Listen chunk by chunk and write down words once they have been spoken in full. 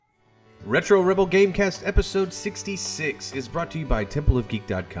Retro Rebel Gamecast episode 66 is brought to you by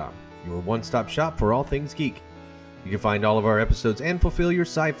TempleOfGeek.com, your one-stop shop for all things geek. You can find all of our episodes and fulfill your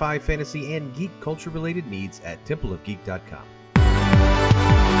sci-fi, fantasy, and geek culture-related needs at TempleOfGeek.com.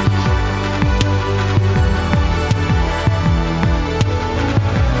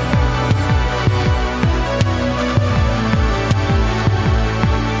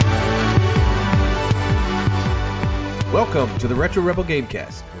 Welcome to the Retro Rebel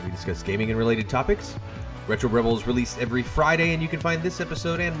Gamecast, where we discuss gaming and related topics. Retro Rebel is released every Friday, and you can find this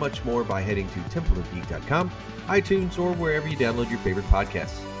episode and much more by heading to TempleOfGeek.com, iTunes, or wherever you download your favorite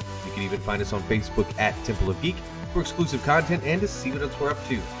podcasts. You can even find us on Facebook at Temple of Geek for exclusive content and to see what else we're up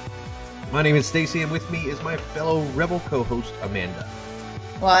to. My name is Stacy, and with me is my fellow Rebel co-host, Amanda.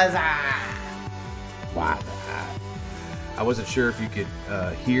 What's up? I wasn't sure if you could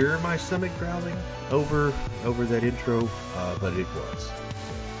hear my stomach growling over that intro, but it was. So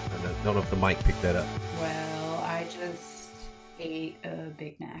I don't know if the mic picked that up. Well, I just ate a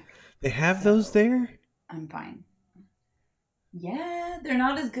Big Mac. They have those there? I'm fine. Yeah, they're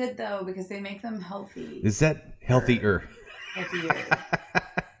not as good though because they make them healthy. Is that healthier? Healthier.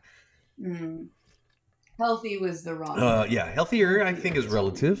 Healthy was the wrong. Yeah, healthier I think is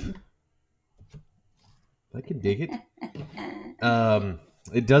relative. I can dig it.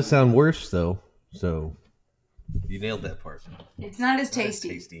 It does sound worse though, so you nailed that part. It's not as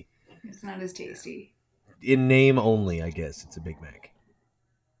tasty. It's not as tasty. In name only, I guess it's a Big Mac.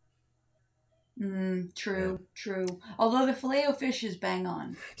 True. Although the Filet-O-Fish is bang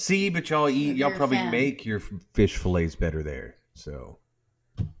on. See, but y'all probably make your fish fillets better there. So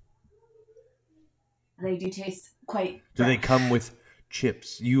they do taste quite. Do they come with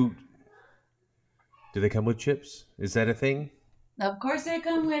chips? Do they come with chips? Is that a thing? Of course they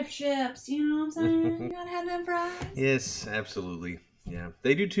come with chips. You know what I'm saying? You gotta have them fries. Yes, absolutely. Yeah,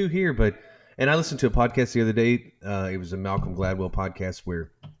 they do too here. And I listened to a podcast the other day. It was a Malcolm Gladwell podcast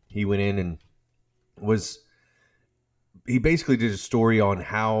where he went in and he basically did a story on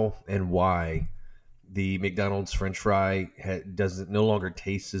how and why the McDonald's French fry no longer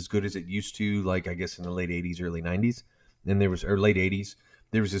tastes as good as it used to. Like I guess in the late '80s, early '90s, late '80s.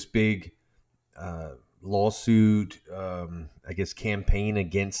 There was this big lawsuit, I guess, campaign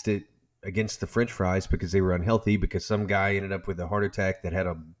against the French fries because they were unhealthy, because some guy ended up with a heart attack that had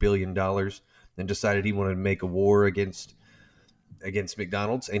 $1 billion and decided he wanted to make a war against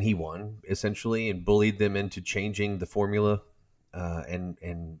McDonald's, and he won essentially and bullied them into changing the formula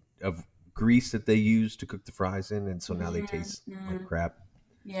and of grease that they use to cook the fries in, and so now they taste like crap.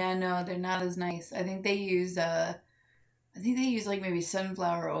 Yeah, no, they're not as nice. I think they use like maybe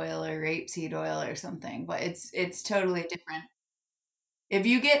sunflower oil or rapeseed oil or something, but it's totally different. If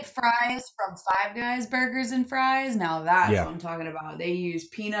you get fries from Five Guys Burgers and Fries, now that's what I'm talking about. They use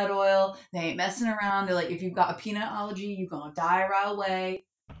peanut oil. They ain't messing around. They're like, if you've got a peanut allergy, you're going to die right away.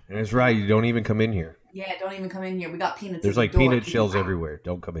 And that's right. You don't even come in here. Yeah, don't even come in here. We got peanuts. There's like peanut shells everywhere.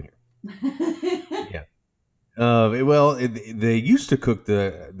 Don't come in here. Yeah. They used to cook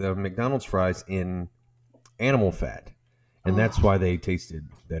the McDonald's fries in animal fat. And that's why they tasted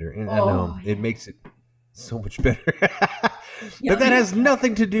better. And I know it makes it so much better. But that has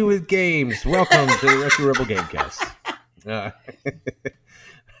nothing to do with games. Welcome to the Retro Rebel Gamecast.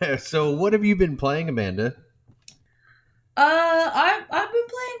 So what have you been playing, Amanda? I've been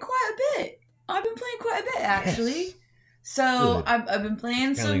playing quite a bit. Actually. Yes. So I've been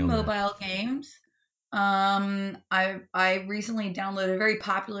playing some mobile games. I recently downloaded a very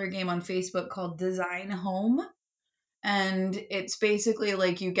popular game on Facebook called Design Home. And it's basically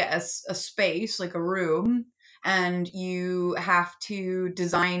like you get a space, like a room, and you have to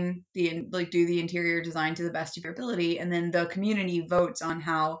design do the interior design to the best of your ability. And then the community votes on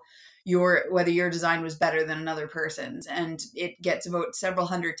whether your design was better than another person's. And it gets voted several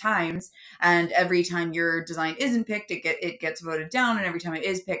hundred times. And every time your design isn't picked, it gets voted down. And every time it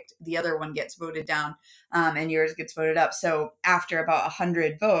is picked, the other one gets voted down, and yours gets voted up. So after about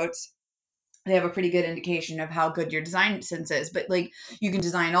 100 votes, they have a pretty good indication of how good your design sense is. But like, you can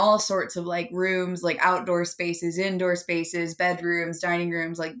design all sorts of like rooms, like outdoor spaces, indoor spaces, bedrooms, dining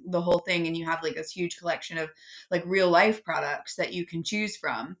rooms, like the whole thing. And you have like this huge collection of like real life products that you can choose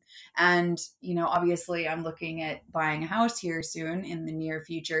from. And, obviously I'm looking at buying a house here soon in the near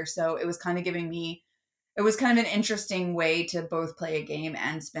future. So it was kind of an interesting way to both play a game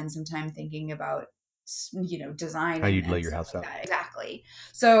and spend some time thinking about design, how you'd lay your house out. Exactly.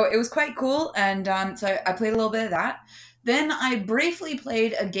 So it was quite cool. And so I played a little bit of that. Then I briefly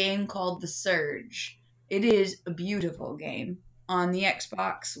played a game called The Surge. It is a beautiful game. On the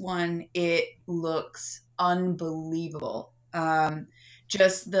Xbox One, it looks unbelievable.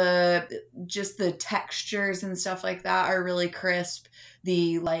 just the textures and stuff like that are really crisp.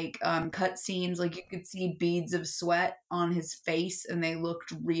 The like cut scenes, like you could see beads of sweat on his face and they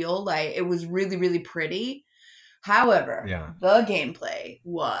looked real. Like it was really, really pretty. However, Yeah. the gameplay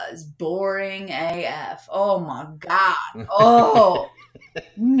was boring AF. Oh my god. Oh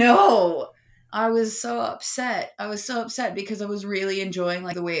no. I was so upset. I was so upset because I was really enjoying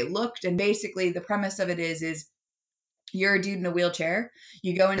like the way it looked. And basically the premise of it is you're a dude in a wheelchair.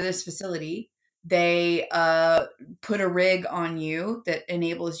 You go into this facility. They put a rig on you that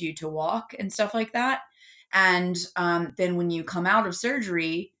enables you to walk and stuff like that. And then when you come out of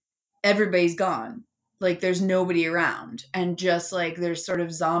surgery, everybody's gone. Like there's nobody around. And just like there's sort of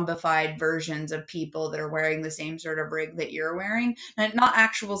zombified versions of people that are wearing the same sort of rig that you're wearing. And not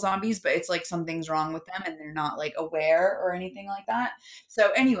actual zombies, but it's like something's wrong with them and they're not like aware or anything like that.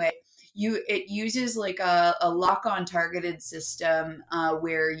 So anyway, it uses like a lock-on targeted system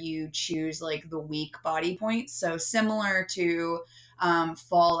where you choose like the weak body points. So similar to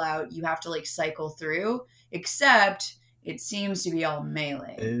Fallout, you have to like cycle through, except it seems to be all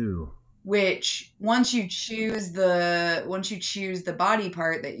melee. Ew. Which once you choose the body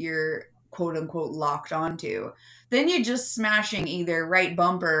part that you're quote unquote locked onto, then you're just smashing either right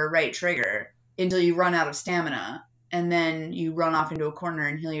bumper or right trigger until you run out of stamina. And then you run off into a corner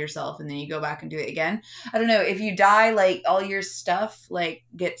and heal yourself, and then you go back and do it again. I don't know, if you die, like all your stuff like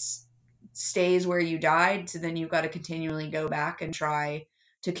stays where you died, so then you've got to continually go back and try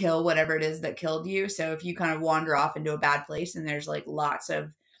to kill whatever it is that killed you. So if you kind of wander off into a bad place and there's like lots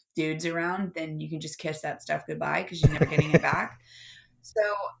of dudes around, then you can just kiss that stuff goodbye because you're never getting it back. So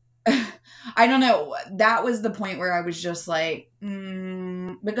I don't know. That was the point where I was just like,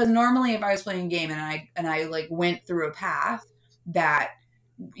 because normally if I was playing a game and I like went through a path that,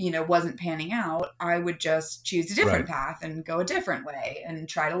 you know, wasn't panning out, I would just choose a different path and go a different way and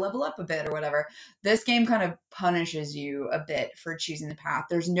try to level up a bit or whatever. This game kind of punishes you a bit for choosing the path.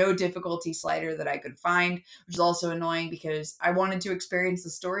 There's no difficulty slider that I could find, which is also annoying because I wanted to experience the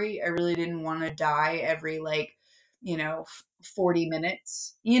story. I really didn't want to die every like, you know, 40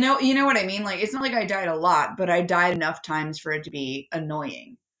 minutes. You know what I mean? Like it's not like I died a lot, but I died enough times for it to be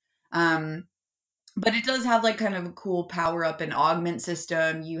annoying. But it does have like kind of a cool power up and augment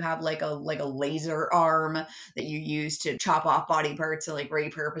system. You have like a laser arm that you use to chop off body parts to like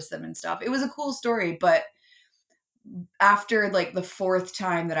repurpose them and stuff. It was a cool story, but after like the fourth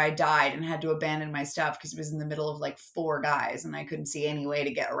time that I died and had to abandon my stuff because it was in the middle of like 4 guys and I couldn't see any way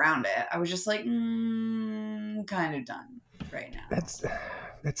to get around it, I was just like, kind of done right now.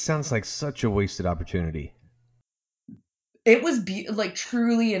 That sounds like such a wasted opportunity. It was like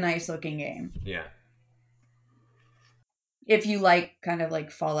truly a nice looking game. Yeah. If you like kind of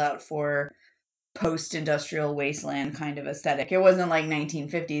like Fallout 4 post-industrial wasteland kind of aesthetic. It wasn't like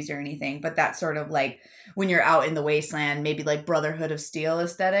 1950s or anything, but that sort of like when you're out in the wasteland, maybe like Brotherhood of Steel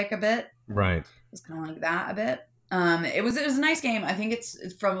aesthetic a bit. Right. It's kind of like that a bit. It was a nice game. I think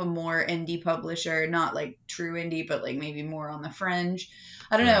it's from a more indie publisher, not like true indie, but like maybe more on the fringe.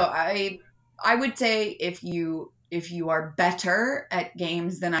 I don't know. I would say if you are better at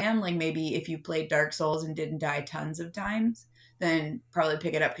games than I am, like maybe if you played Dark Souls and didn't die tons of times, then probably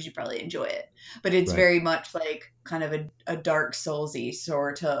pick it up because you probably enjoy it. But it's very much like kind of a Dark Souls-y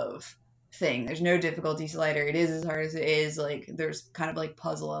sort of thing. There's no difficulty slider. It is as hard as it is. Like there's kind of like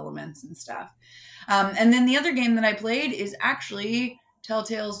puzzle elements and stuff. And then the other game that I played is actually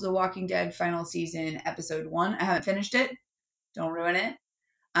Telltale's The Walking Dead Final Season Episode 1. I haven't finished it. Don't ruin it.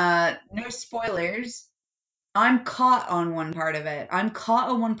 No spoilers. I'm caught on one part of it.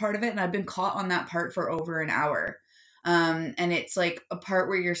 And I've been caught on that part for over an hour. And it's like a part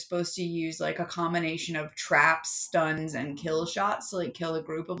where you're supposed to use like a combination of traps, stuns, and kill shots to like kill a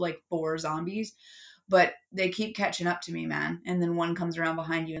group of like 4 zombies. But they keep catching up to me, man. And then one comes around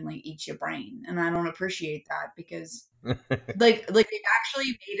behind you and like eats your brain. And I don't appreciate that because like they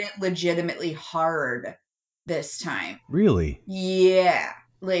actually made it legitimately hard this time. Really? Yeah.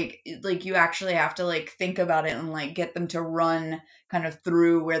 Like you actually have to like think about it and like get them to run kind of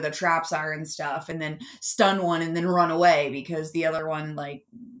through where the traps are and stuff, and then stun one and then run away because the other one like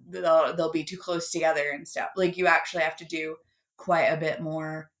they'll be too close together and stuff. Like you actually have to do quite a bit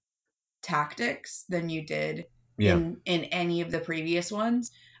more tactics than you did in any of the previous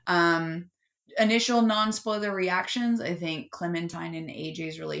ones. Initial non-spoiler reactions, I think Clementine and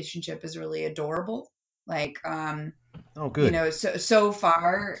AJ's relationship is really adorable. Like oh, good. You know, so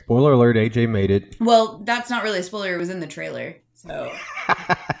far. Spoiler alert: AJ made it. Well, that's not really a spoiler. It was in the trailer, so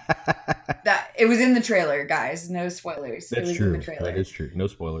that It was in the trailer, guys. No spoilers. That's it was true. In the trailer. That is true. No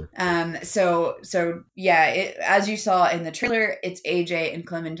spoiler. So yeah, as you saw in the trailer, it's AJ and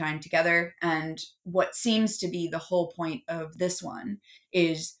Clementine together, and what seems to be the whole point of this one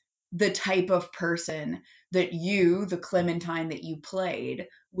is the type of person that you, the Clementine that you played,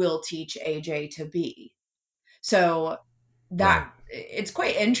 will teach AJ to be. So that it's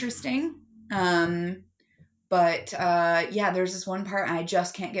quite interesting. But yeah, there's this one part and I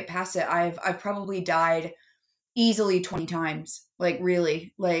just can't get past it. I've probably died easily 20 times, like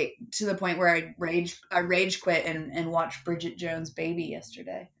really, like to the point where I rage quit and watched Bridget Jones' Baby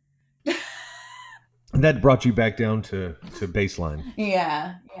yesterday. That brought you back down to baseline.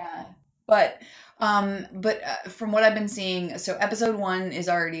 Yeah. But from what I've been seeing, so episode 1 is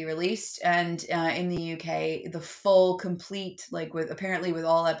already released, and in the UK, the full complete, like with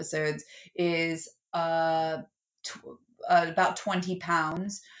all episodes, is about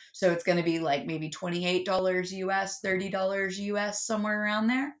 £20. So it's going to be like maybe $28 US, $30 US, somewhere around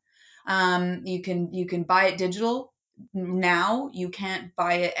there. You can buy it digital now. You can't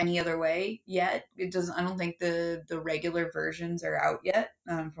buy it any other way yet. It doesn't. I don't think the regular versions are out yet.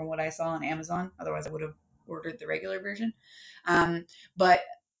 From what I saw on Amazon, otherwise I would have ordered the regular version. But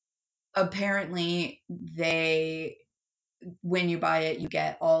apparently when you buy it, you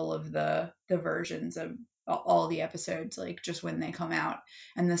get all of the versions of all the episodes, like just when they come out.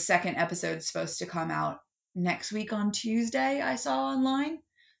 And the second episode is supposed to come out next week on Tuesday, I saw online.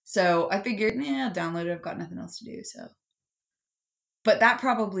 So I figured, I'll download it. I've got nothing else to do. So, but that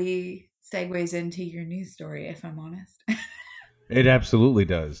probably segues into your news story, if I'm honest. It absolutely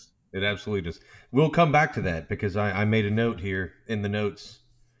does. It absolutely does. We'll come back to that because I made a note here in the notes,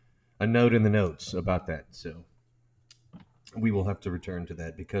 about that. So we will have to return to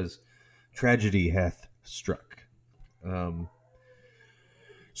that because tragedy hath struck.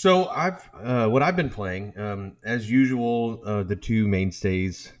 So what I've been playing, as usual, the two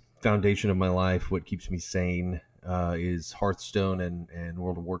mainstays, foundation of my life, what keeps me sane, is Hearthstone and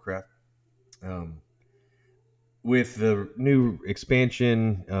World of Warcraft. With the new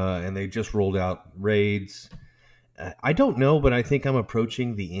expansion, and they just rolled out raids. I don't know, but I think I'm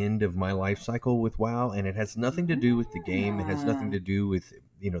approaching the end of my life cycle with WoW, and it has nothing to do with the game. It has nothing to do with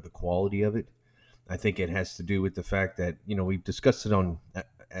the quality of it. I think it has to do with the fact that we've discussed it on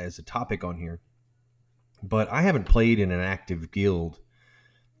as a topic on here, but I haven't played in an active guild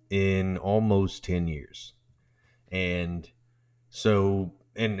in almost 10 years, and so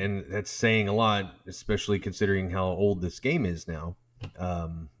and that's saying a lot, especially considering how old this game is now.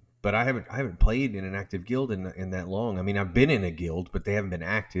 But I haven't played in an active guild in that long. I mean, I've been in a guild, but they haven't been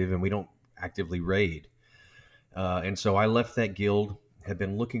active, and we don't actively raid. And so I left that guild, have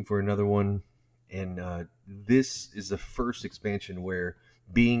been looking for another one, and this is the first expansion where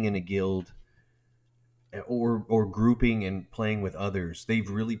being in a guild or grouping and playing with others, they've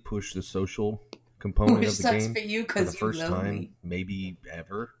really pushed the social component of the game for you for the first time, me. maybe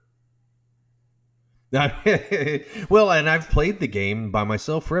ever. Well, and I've played the game by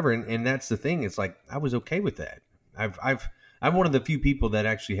myself forever, and that's the thing. It's like I was okay with that. I'm one of the few people that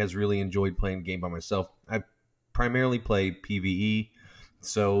actually has really enjoyed playing the game by myself. I primarily play PvE,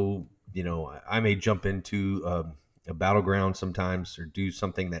 so I may jump into a battleground sometimes or do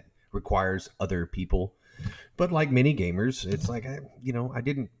something that requires other people. But like many gamers, it's like I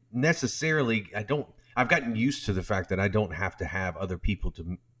didn't necessarily. I've gotten used to the fact that I don't have to have other people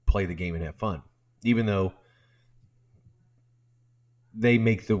to play the game and have fun. Even though they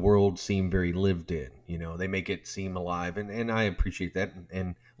make the world seem very lived in, they make it seem alive, and I appreciate that,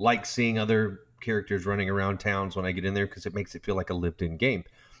 and like seeing other characters running around towns when I get in there because it makes it feel like a lived-in game.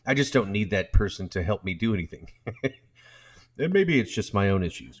 I just don't need that person to help me do anything. And maybe it's just my own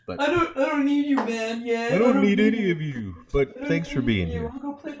issues, but I don't need you, man. Yeah, I don't need any of you. But thanks for being here. I'll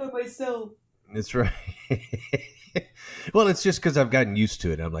go play by myself. That's right. Well, it's just because I've gotten used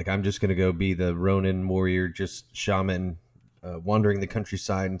to it. I'm like, I'm just going to go be the Ronin warrior, just shaman, wandering the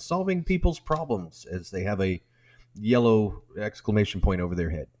countryside and solving people's problems as they have a yellow exclamation point over their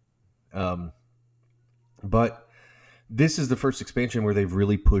head. But this is the first expansion where they've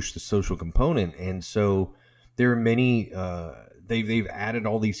really pushed the social component, and so there are many. They've added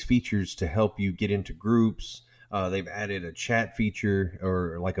all these features to help you get into groups. They've added a chat feature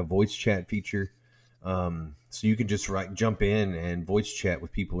or like a voice chat feature. So you can just jump in and voice chat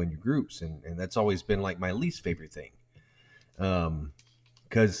with people in your groups. And that's always been like my least favorite thing.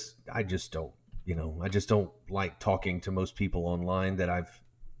 Cause I just don't like talking to most people online that I've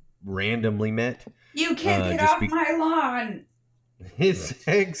randomly met. You can't get off my lawn. It's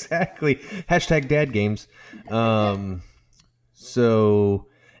exactly #dad games. So,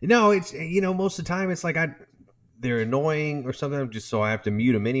 No, it's most of the time it's like they're annoying or something. Just so I have to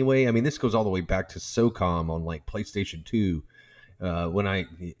mute them anyway. I mean, this goes all the way back to SOCOM on like PlayStation 2. When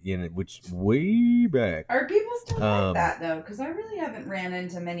which way back. Are people still like that though? Because I really haven't ran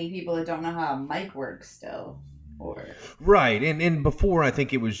into many people that don't know how a mic works still. Right, and before I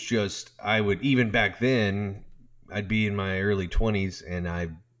think it was just I would even back then I'd be in my early 20s and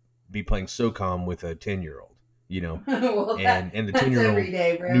I'd be playing SOCOM with a 10-year-old, well, and the 10-year-old every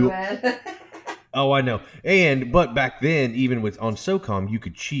day, bro. Oh, I know. But back then, even on SOCOM, you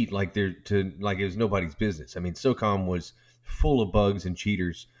could cheat like it was nobody's business. I mean, SOCOM was full of bugs and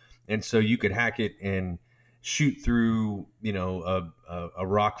cheaters, and so you could hack it and shoot through, a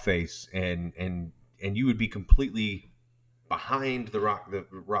rock face, and you would be completely behind the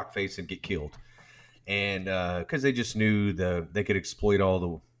rock face and get killed, and because they just knew they could exploit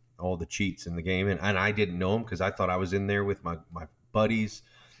all the cheats in the game, and I didn't know them because I thought I was in there with my buddies.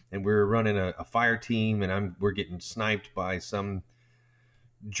 And we're running a fire team, and we're getting sniped by some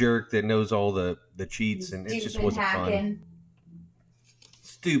jerk that knows all the cheats, and it just wasn't fun.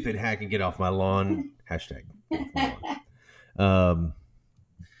 Stupid hacking, get off my lawn. Hashtag.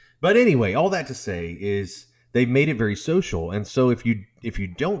 But anyway, all that to say is they've made it very social, and so if you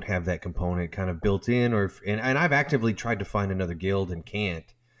don't have that component kind of built in, and I've actively tried to find another guild and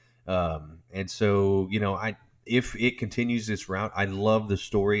can't, and so if it continues this route, I love the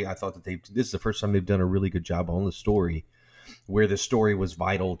story. I thought that this is the first time they've done a really good job on the story, where the story was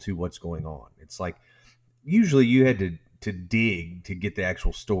vital to what's going on. It's like usually you had to dig to get the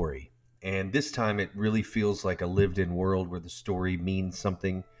actual story, and this time it really feels like a lived-in world where the story means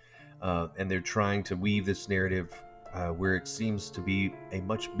something, and they're trying to weave this narrative where it seems to be a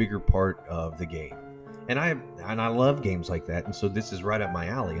much bigger part of the game. And I love games like that, and so this is right up my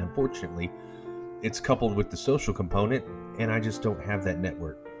alley. Unfortunately, it's coupled with the social component, and I just don't have that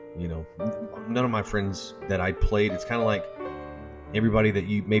network. None of my friends that I played, it's kind of like everybody that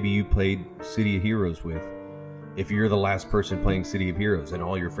you played City of Heroes with. If you're the last person playing City of Heroes and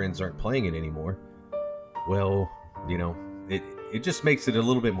all your friends aren't playing it anymore, well, it just makes it a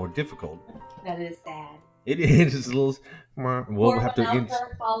little bit more difficult. That is sad. It is a little. We'll have to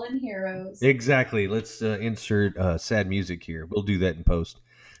insert fallen heroes. Exactly. Let's insert sad music here. We'll do that in post.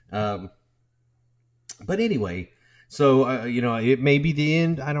 But anyway, so it may be the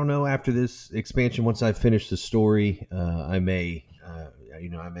end. I don't know. After this expansion, once I've finished the story, I may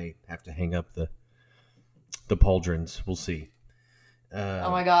have to hang up the pauldrons. We'll see. Oh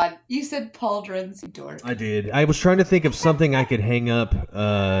my God! You said pauldrons, you dork. I did. I was trying to think of something I could hang up,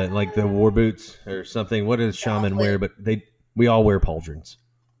 like the war boots or something. What does shaman wear? But we all wear pauldrons.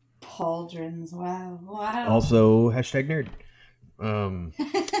 Pauldrons. Wow. Also, #nerd.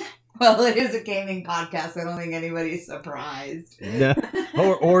 Well, it is a gaming podcast. I don't think anybody's surprised. No,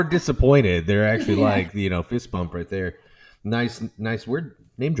 or disappointed. They're actually like, fist bump right there. Nice word.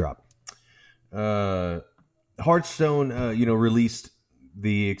 Name drop. Hearthstone, released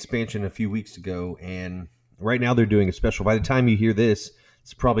the expansion a few weeks ago, and right now they're doing a special. By the time you hear this,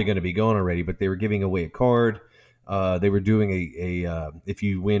 it's probably going to be gone already, but they were giving away a card. They were doing a if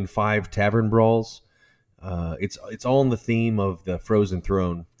you win 5 tavern brawls, it's all in the theme of the Frozen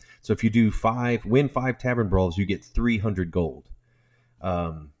Throne. So if you win 5 tavern brawls, you get 300 gold,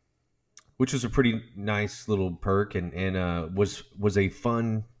 which is a pretty nice little perk, and was a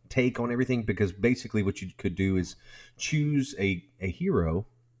fun take on everything, because basically what you could do is choose a hero,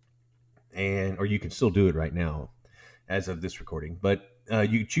 or you can still do it right now as of this recording, but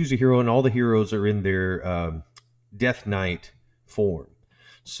you choose a hero, and all the heroes are in their Death Knight form.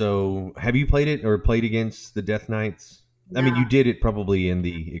 So have you played it or played against the Death Knights? No. I mean, you did it probably in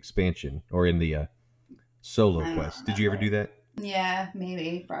the expansion or in the solo quest. Did you ever do that? Yeah,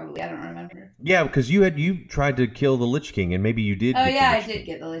 maybe, probably. I don't remember. Yeah, because you tried to kill the Lich King, and maybe you did. Oh yeah, I did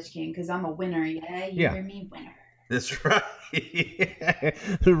get the Lich King because I'm a winner. Yeah, you hear me, winner. That's right.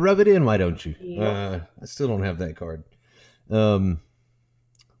 Rub it in, why don't you? Yeah. I still don't have that card. Yeah.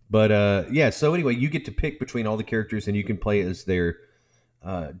 So anyway, you get to pick between all the characters, and you can play as their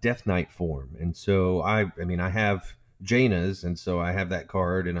Death Knight form. And so I have Jaina's, and so I have that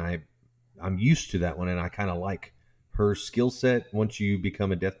card, and I'm used to that one, and I kind of like her skill set once you become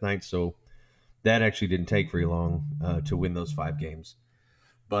a Death Knight. So that actually didn't take very long to win those 5 games.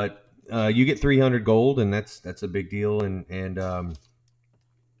 But you get 300 gold, and that's a big deal, and I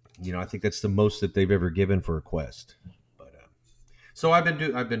think that's the most that they've ever given for a quest. But so I've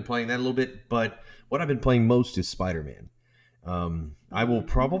been playing that a little bit, but what I've been playing most is Spider-Man. I will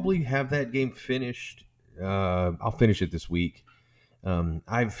probably have that game finished. I'll finish it this week.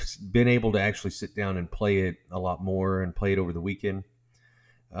 I've been able to actually sit down and play it a lot more and play it over the weekend.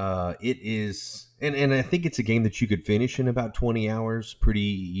 It is, and I think it's a game that you could finish in about 20 hours, pretty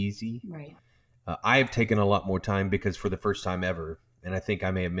easy. Right. I have taken a lot more time because for the first time ever, and I think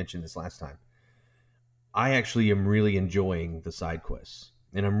I may have mentioned this last time, I actually am really enjoying the side quests,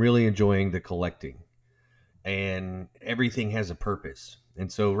 and I'm really enjoying the collecting, and everything has a purpose. And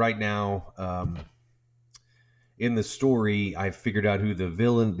so right now, in the story, I've figured out who the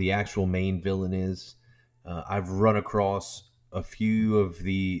villain, the actual main villain is. I've run across a few of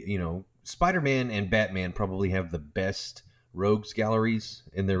the, Spider-Man and Batman probably have the best rogues galleries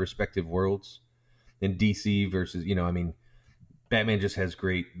in their respective worlds. In DC versus, Batman just has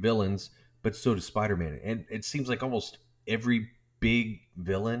great villains, but so does Spider-Man. And it seems like almost every big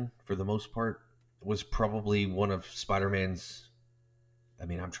villain, for the most part, was probably one of Spider-Man's.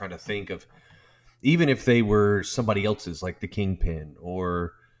 I'm trying to think of, even if they were somebody else's, like the Kingpin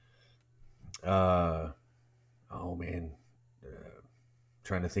or, oh man,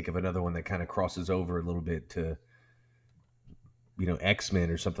 trying to think of another one that kind of crosses over a little bit to, X-Men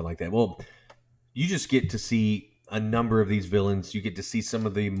or something like that. Well, you just get to see a number of these villains. You get to see some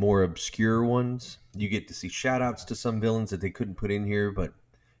of the more obscure ones. You get to see shout outs to some villains that they couldn't put in here, but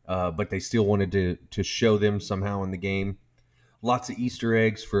they still wanted to show them somehow in the game. Lots of Easter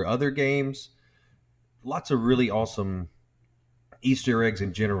eggs for other games. Lots of really awesome Easter eggs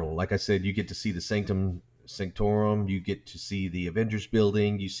in general. Like I said, you get to see the Sanctum Sanctorum. You get to see the Avengers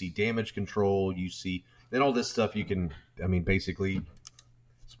building. You see damage control. You see, and all this stuff you can, basically,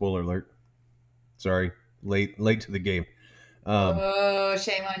 spoiler alert. Sorry, late to the game.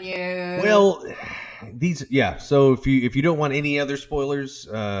 Shame on you. Well, so if you don't want any other spoilers,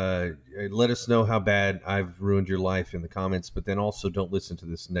 let us know how bad I've ruined your life in the comments, but then also don't listen to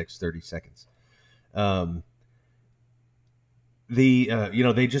this next 30 seconds.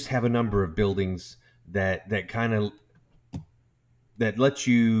 They just have a number of buildings that kind of that let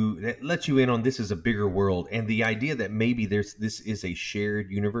you in on this is a bigger world, and the idea that maybe this is a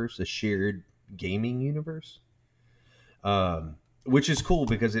shared universe, a shared gaming universe, which is cool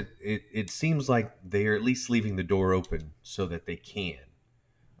because it seems like they're at least leaving the door open so that they can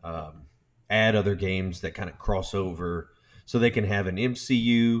add other games that kind of cross over, so they can have an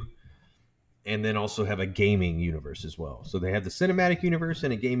MCU and then also have a gaming universe as well. So they have the cinematic universe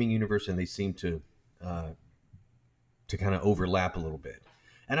and a gaming universe, and they seem to kind of overlap a little bit.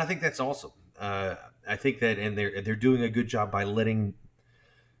 And I think that's awesome. I think that, and they're doing a good job by letting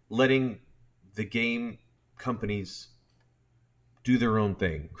the game companies do their own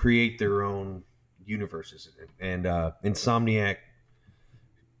thing, create their own universes, and Insomniac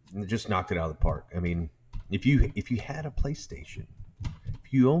just knocked it out of the park. If you had a PlayStation,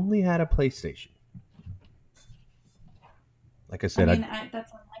 if you only had a PlayStation, like I said,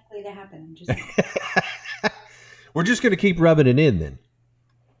 that's unlikely to happen. We're just going to keep rubbing it in then.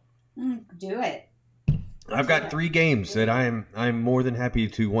 Do it. I've got 3 games that I'm more than happy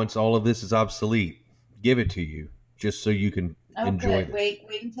to, once all of this is obsolete, give it to you just so you can enjoy this. Wait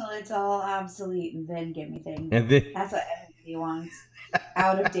until it's all obsolete and then give me things. And then, that's what everybody wants.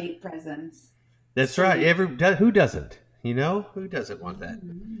 Out of date presents. That's right. Who doesn't? Who doesn't want that?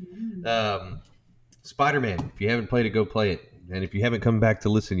 Mm-hmm. Spider-Man. If you haven't played it, go play it. And if you haven't come back to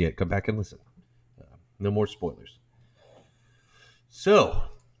listen yet, come back and listen. No more spoilers. So,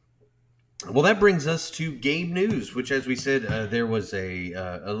 well, that brings us to game news, which, as we said, there was a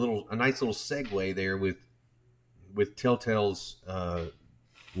nice little segue there with Telltale's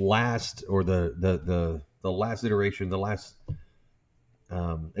last, or the last iteration, the last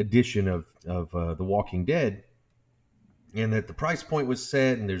edition of The Walking Dead, and that the price point was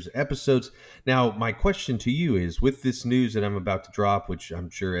set, and there's episodes. Now, my question to you is, with this news that I'm about to drop, which I'm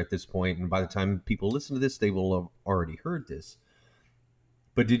sure at this point, and by the time people listen to this, they will have already heard this,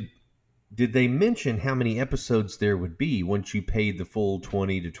 but did they mention how many episodes there would be once you paid the full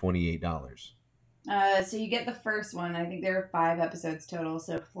 $20 to $28? So you get the first one. I think there are 5 episodes total,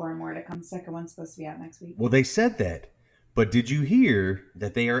 so 4 more to come. The second one's supposed to be out next week. Well, they said that, but did you hear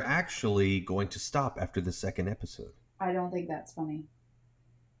that they are actually going to stop after the second episode? I don't think that's funny.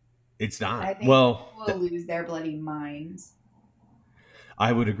 It's not. I think people will lose their bloody minds.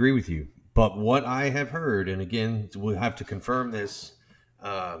 I would agree with you. But what I have heard, and again, we'll have to confirm this,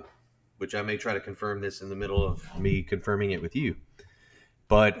 which I may try to confirm this in the middle of me confirming it with you.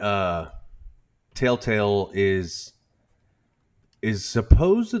 But Telltale is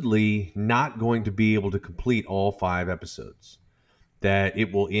supposedly not going to be able to complete all 5 episodes. That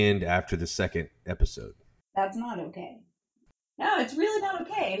it will end after the second episode. That's not okay. No, it's really not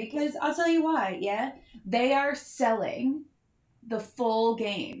okay, because I'll tell you why. Yeah, they are selling the full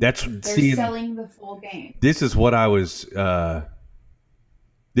game. They're selling the full game. This is what I was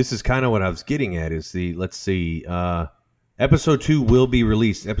this is kind of what I was getting at. Is let's see, episode 2 will be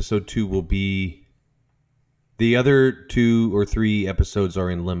released. Episode 2 will be the other 2 or 3 episodes are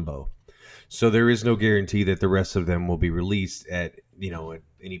in limbo. So there is no guarantee that the rest of them will be released at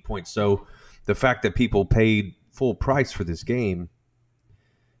any point. So the fact that people paid full price for this game,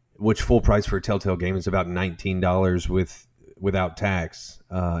 which full price for a Telltale game is about $19 without tax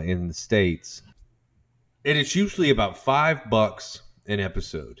in the States, and it's usually about $5 an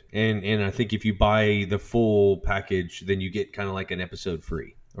episode. And I think if you buy the full package, then you get kind of like an episode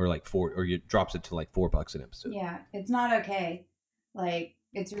free, or like it drops it to like $4 an episode. Yeah, it's not okay. Like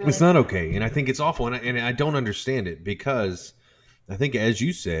It's not okay, and I think it's awful, and I don't understand it, because I think, as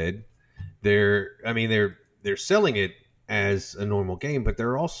you said, they're selling it as a normal game, but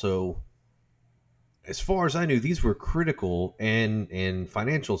they're also, as far as I knew, these were critical and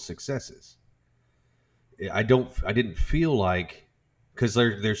financial successes. I didn't feel like, because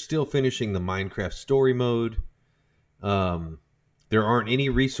they're still finishing the Minecraft story mode. There aren't any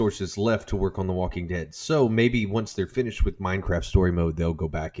resources left to work on The Walking Dead. So maybe once they're finished with Minecraft story mode, they'll go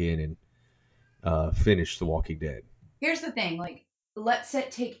back in and finish The Walking Dead. Here's the thing, like, let's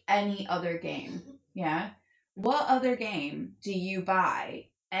take any other game. Yeah? What other game do you buy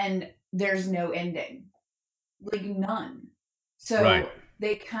and there's no ending? Like, none. So Right.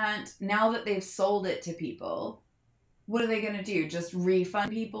 They can't, now that they've sold it to people, what are they going to do? Just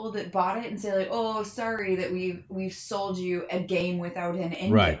refund people that bought it and say, like, oh, sorry that we've sold you a game without an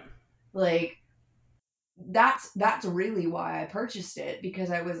ending. Right. Like, that's really why I purchased it,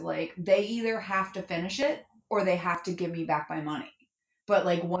 because I was like, they either have to finish it or they have to give me back my money. But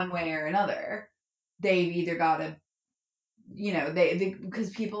like, one way or another, they've either got to, they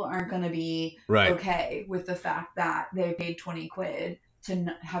because people aren't going to be okay with the fact that they paid 20 quid to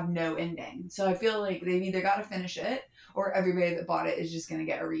have no ending. So I feel like they've either got to finish it or everybody that bought it is just going to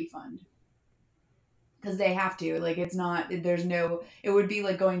get a refund. Because they have to. Like, it's not, there's no, it would be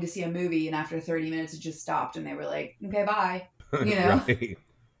like going to see a movie and after 30 minutes it just stopped and they were like, okay, bye. Right.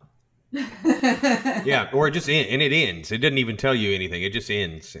 Yeah, or it just and it ends. It doesn't even tell you anything. It just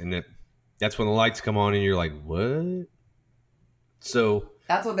ends. And that's when the lights come on and you're like, what? So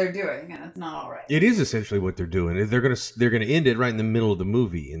that's what they're doing, and it's not all right. It is essentially what they're doing. They're gonna end it right in the middle of the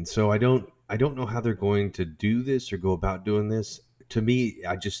movie, and so I don't know how they're going to do this or go about doing this. To me,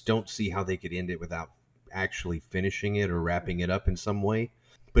 I just don't see how they could end it without actually finishing it or wrapping it up in some way.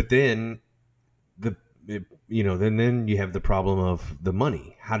 But then then you have the problem of the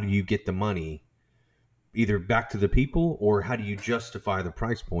money. How do you get the money either back to the people, or how do you justify the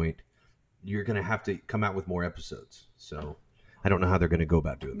price point? You're going to have to come out with more episodes. So I don't know how they're going to go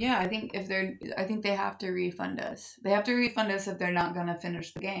about doing it. Yeah, I think they have to refund us. They have to refund us if they're not going to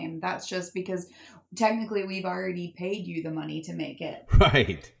finish the game. That's just because technically we've already paid you the money to make it.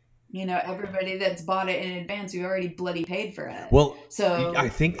 Right. Everybody that's bought it in advance, we already bloody paid for it. Well, so I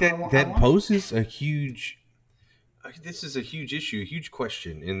think that poses a huge. This is a huge issue, a huge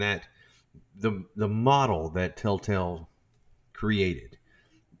question, in that the model that Telltale created,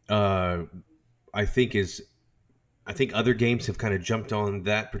 I think other games have kind of jumped on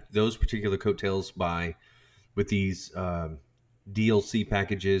those particular coattails with these DLC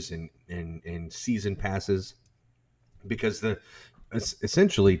packages and season passes, because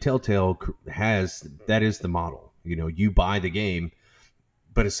essentially Telltale that is the model. You buy the game,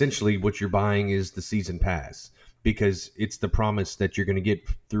 but essentially what you're buying is the season pass, because it's the promise that you're going to get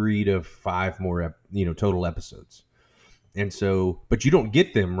 3 to 5 more total episodes. And so, but you don't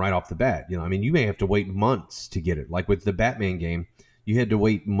get them right off the bat. You may have to wait months to get it. Like with the Batman game, you had to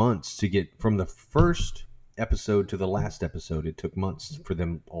wait months to get from the first episode to the last episode. It took months for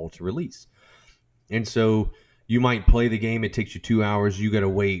them all to release. And so you might play the game. It takes you 2 hours. You got to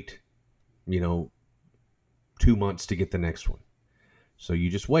wait, 2 months to get the next one. So you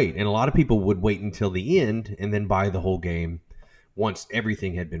just wait. And a lot of people would wait until the end and then buy the whole game once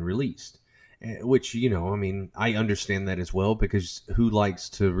everything had been released. Which, I understand that as well, because who likes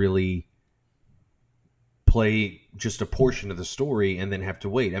to really play just a portion of the story and then have to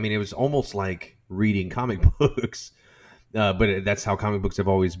wait? It was almost like reading comic books, but that's how comic books have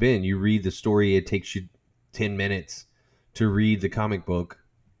always been. You read the story, it takes you 10 minutes to read the comic book,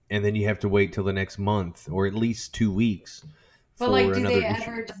 and then you have to wait till the next month or at least 2 weeks. But like, do they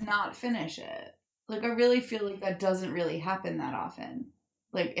ever just not finish it? Like, I really feel like that doesn't really happen that often.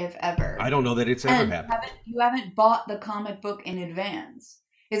 Like, if ever. I don't know that it's ever happened. You haven't bought the comic book in advance.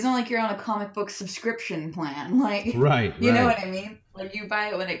 It's not like you're on a comic book subscription plan. Like, right. You know what I mean? Like, you buy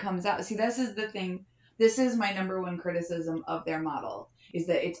it when it comes out. See, this is the thing. This is my number one criticism of their model, is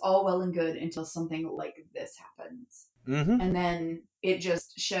that it's all well and good until something like this happens. Mm-hmm. And then it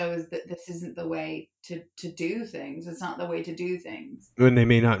just shows that this isn't the way to do things. It's not the way to do things. And they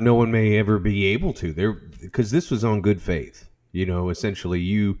may not. No one may ever be able to. There, because this was on good faith.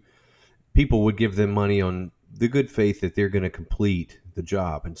 Essentially, people would give them money on the good faith that they're going to complete the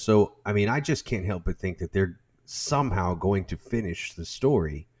job. And so, I mean, I just can't help but think that they're somehow going to finish the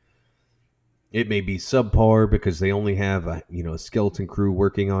story. It may be subpar because they only have a skeleton crew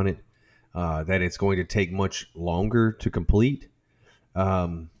working on it. That it's going to take much longer to complete.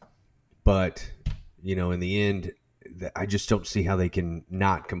 But in the end, I just don't see how they can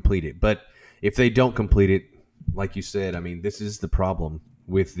not complete it. But if they don't complete it, like you said, I mean, this is the problem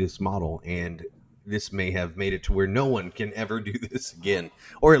with this model, and this may have made it to where no one can ever do this again,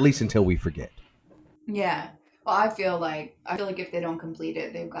 or at least until we forget. Yeah. Well, I feel like if they don't complete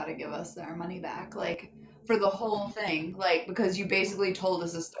it, they've got to give us our money back, like for the whole thing, like because you basically told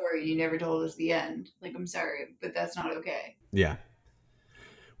us a story, you never told us the end. Like, I'm sorry, but that's not okay. Yeah.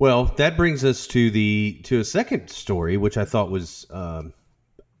 Well, that brings us to a second story, which I thought was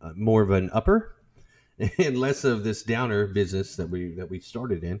more of an upper and less of this downer business that we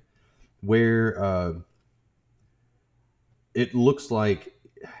started in, where it looks like,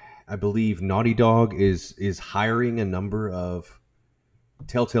 I believe, Naughty Dog is hiring a number of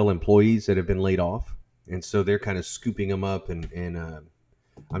Telltale employees that have been laid off, and so they're kind of scooping them up, and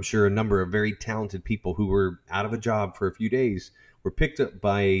I'm sure a number of very talented people who were out of a job for a few days were picked up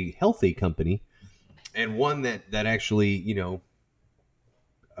by a healthy company, and one that actually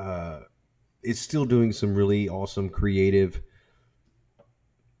is still doing some really awesome creative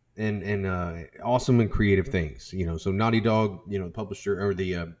and awesome and creative things. So Naughty Dog, the publisher or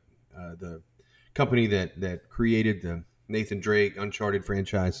the company that created the Nathan Drake Uncharted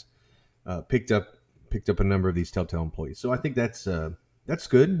franchise, picked up a number of these Telltale employees. So I think that's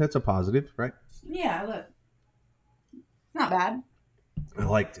good. That's a positive, right? Yeah, look, not bad. I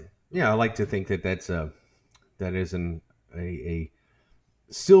like to think that that is a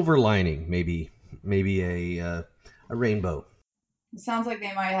silver lining, maybe a rainbow. It sounds like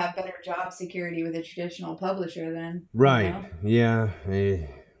they might have better job security with a traditional publisher then. Right? Yeah. Yeah.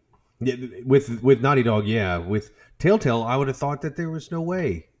 With Naughty Dog, yeah. With Telltale, I would have thought that there was no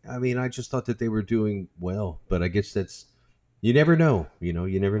way. I mean, I just thought that they were doing well, but I guess that's, you never know. You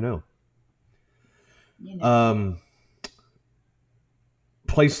never know.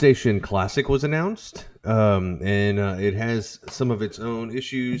 PlayStation Classic was announced, and it has some of its own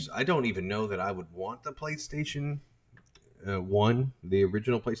issues. I don't even know that I would want the PlayStation 1, the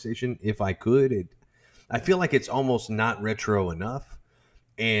original PlayStation, if I could. I feel like it's almost not retro enough,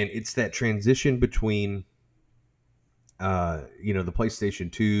 and it's that transition between, the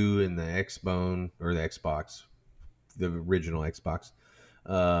PlayStation 2 and the Xbone or the Xbox, the original Xbox,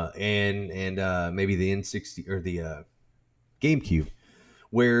 and maybe the N60 or the GameCube,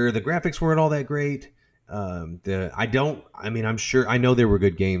 where the graphics weren't all that great. I'm sure, I know there were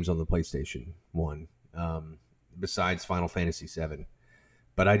good games on the PlayStation 1, besides Final Fantasy 7,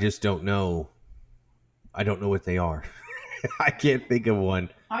 but I just don't know. I don't know what they are. I can't think of one.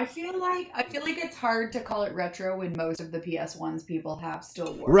 I feel like it's hard to call it retro when most of the PS1s people have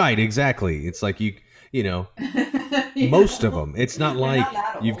still work. Right, exactly. It's like most of them. It's not like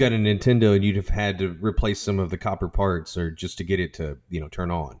you've got a Nintendo and you'd have had to replace some of the copper parts or just to get it to,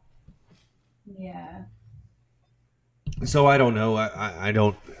 turn on. Yeah. So I don't know.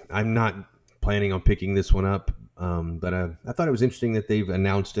 I'm not planning on picking this one up. But I thought it was interesting that they've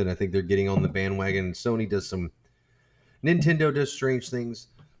announced it. I think they're getting on the bandwagon. Nintendo does strange things,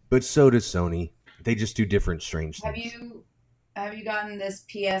 but so does Sony. They just do different strange things. Have you gotten this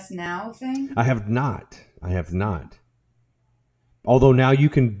PS Now thing? I have not. Although now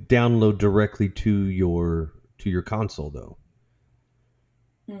you can download directly to your console, though.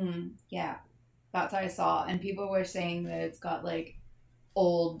 Yeah, that's what I saw, and people were saying that it's got like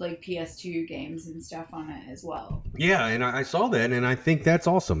old like PS2 games and stuff on it as well. Yeah, and I saw that, and I think that's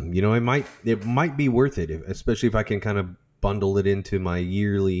awesome. It might be worth it, especially if I can kind of bundle it into my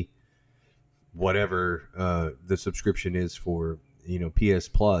yearly whatever the subscription is for PS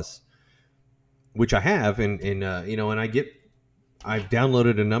Plus, which I have, and I've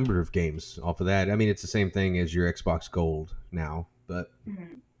downloaded a number of games off of that. I mean, it's the same thing as your Xbox Gold now, but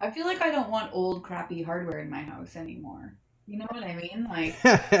I feel like I don't want old crappy hardware in my house anymore. You know what I mean? Like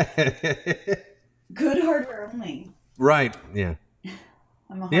good hardware only. Right? Yeah.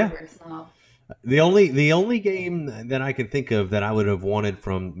 I'm a hardware snob. The only game that I can think of that I would have wanted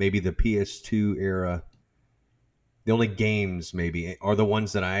from maybe the PS2 era, the only games maybe are the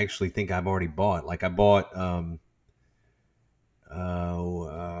ones that I actually think I've already bought. Like I bought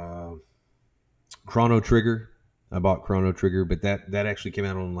Chrono Trigger I bought Chrono Trigger, but that actually came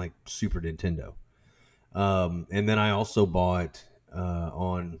out on like Super Nintendo. And then I also bought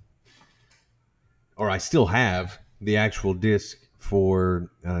I still have the actual disc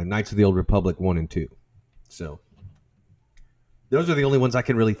for Knights of the Old Republic 1 and 2. So those are the only ones I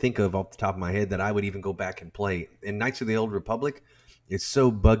can really think of off the top of my head that I would even go back and play. And Knights of the Old Republic is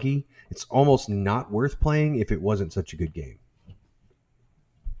so buggy, it's almost not worth playing if it wasn't such a good game.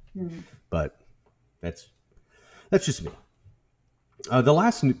 But that's just me. The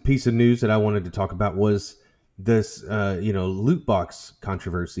last piece of news that I wanted to talk about was this, loot box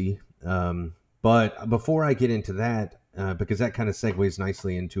controversy. But before I get into that, because that kind of segues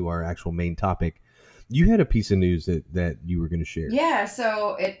nicely into our actual main topic, you had a piece of news that you were going to share. Yeah,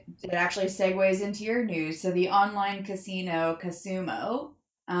 so it actually segues into your news. So the online casino Casumo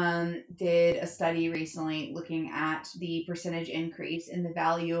did a study recently looking at the percentage increase in the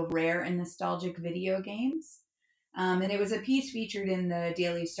value of rare and nostalgic video games. And it was a piece featured in the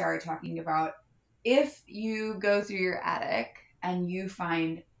Daily Star talking about if you go through your attic and you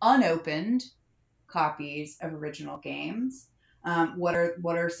find unopened copies of original games, what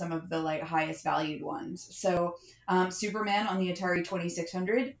are some of the like highest valued ones? So Superman on the Atari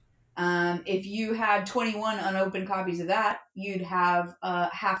 2600. If you had 21 unopened copies of that, you'd have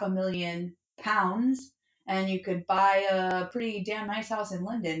 £500,000, and you could buy a pretty damn nice house in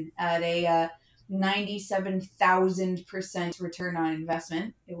London at a 97,000% return on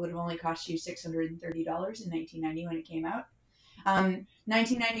investment. It would have only cost you $630 in 1990 when it came out.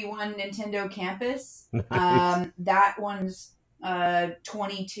 1991 Nintendo Campus. Nice. That one's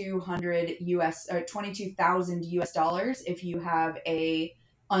 2,200 US or $22,000 if you have a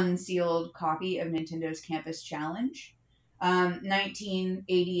unsealed copy of Nintendo's Campus Challenge.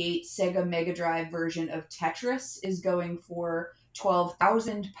 1988 Sega Mega Drive version of Tetris is going for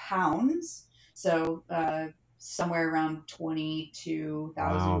 £12,000. So somewhere around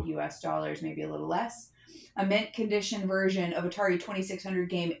 22,000 US dollars, maybe a little less. A mint condition version of Atari 2600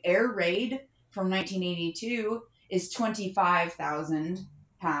 game Air Raid from 1982 is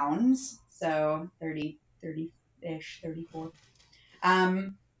 £25,000. So 30-ish, 34.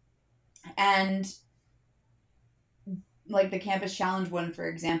 And like the Campus Challenge one, for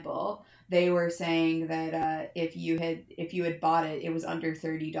example, they were saying that if you had bought it, it was under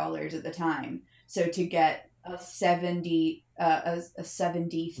 $30 at the time. So to get a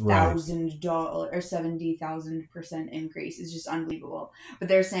 $70,000 or 70,000% increase is just unbelievable. But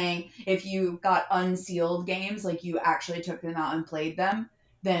they're saying if you got unsealed games, like you actually took them out and played them,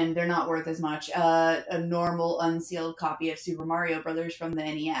 then they're not worth as much. A normal unsealed copy of Super Mario Brothers from the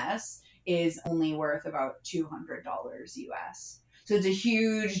NES is only worth about $200 US. So it's a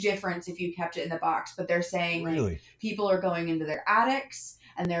huge difference if you kept it in the box. But they're saying like people are going into their attics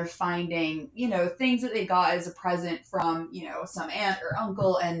and they're finding, things that they got as a present from, some aunt or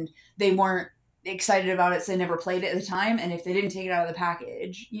uncle, and they weren't excited about it, so they never played it at the time. And if they didn't take it out of the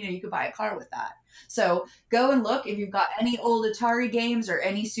package, you could buy a car with that. So go and look if you've got any old Atari games or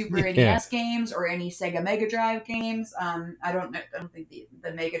any Super NES games or any Sega Mega Drive games. I don't think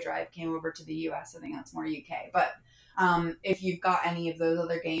the Mega Drive came over to the US. I think that's more UK. But if you've got any of those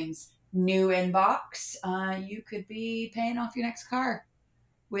other games new in box, you could be paying off your next car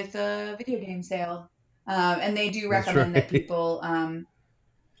with a video game sale. And they do recommend that people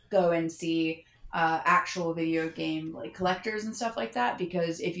go and see actual video game like collectors and stuff like that,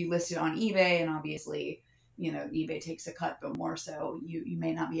 because if you list it on eBay, and obviously eBay takes a cut, but more so you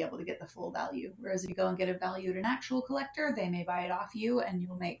may not be able to get the full value, whereas if you go and get it valued an actual collector, they may buy it off you and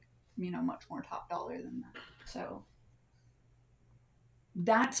you'll make much more top dollar than that. So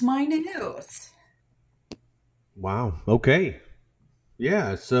that's my news. Wow. Okay.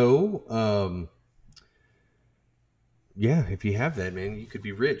 Yeah, so if you have that, man, you could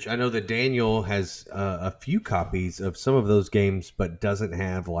be rich. I know that Daniel has a few copies of some of those games, but doesn't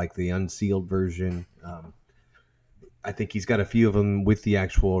have like the unsealed version. I think he's got a few of them with the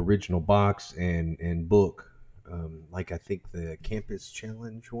actual original box and book. Like I think the Campus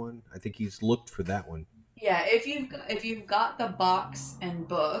Challenge one. I think he's looked for that one. Yeah, if you've got the box and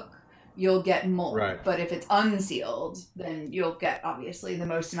book, you'll get more. Right. But if it's unsealed, then you'll get obviously the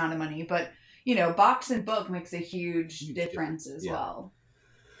most amount of money. But box and book makes a huge difference as well.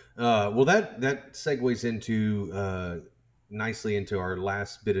 Well, that segues into nicely into our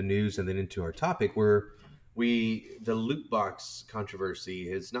last bit of news, and then into our topic, where the loot box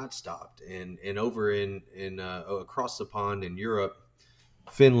controversy has not stopped, and over in across the pond in Europe,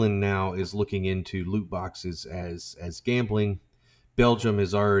 Finland now is looking into loot boxes as gambling. Belgium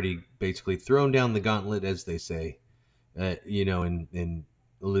has already basically thrown down the gauntlet, as they say, in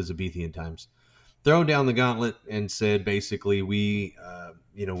Elizabethan times. thrown down the gauntlet and said basically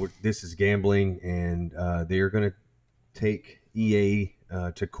this is gambling, and they're going to take EA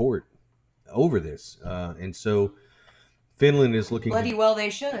to court over this, and so Finland is looking Bloody well they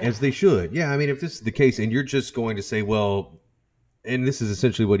should. as they should. Yeah, I mean, if this is the case, and you're just going to say, well, and this is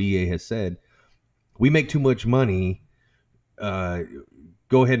essentially what EA has said, we make too much money.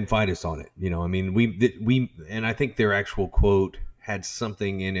 Go ahead and fight us on it. I mean, we, and I think their actual quote had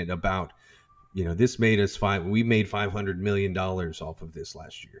something in it about, this made us we made $500 million off of this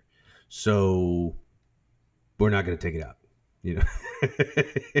last year, so we're not going to take it out.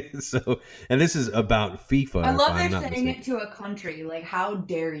 So, and this is about FIFA. I love they're saying it to a country. Like, how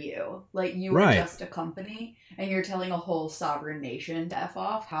dare you? Like, you are just a company, and you're telling a whole sovereign nation to F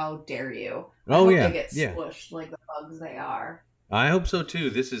off. How dare you? I hope they get squished like the bugs they are. I hope so too.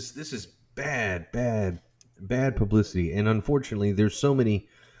 This is bad publicity, and unfortunately, there's so many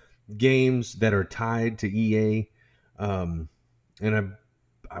games that are tied to EA, and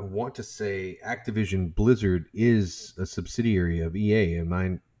I want to say Activision Blizzard is a subsidiary of EA. Am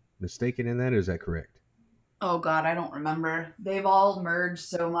I mistaken in that, or is that correct? Oh God, I don't remember. They've all merged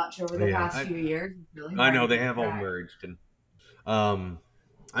so much over the past few years. Really I know they have all merged, and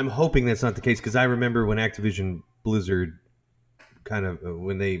I'm hoping that's not the case, because I remember when Activision Blizzard kind of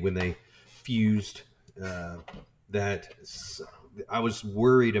when they fused, that I was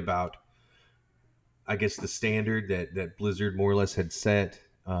worried about, I guess, the standard that Blizzard more or less had set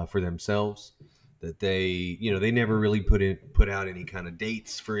for themselves, that they never really put out any kind of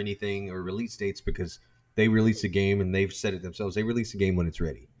dates for anything or release dates, because they release a game and they've said it themselves. They release a game when it's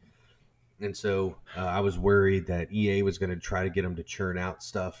ready. And so I was worried that EA was going to try to get them to churn out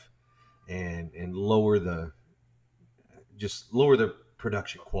stuff and lower the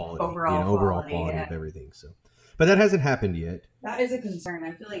production quality, overall quality of everything. So, but that hasn't happened yet. That is a concern.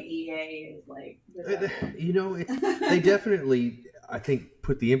 I feel like EA is like, they definitely, I think,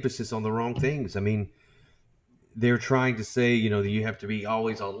 put the emphasis on the wrong things. I mean, they're trying to say, that you have to be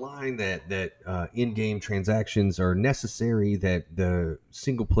always online, that in-game transactions are necessary, that the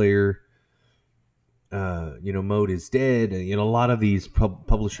single player, mode is dead. A lot of these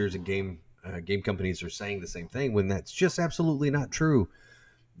publishers and game companies are saying the same thing, when that's just absolutely not true.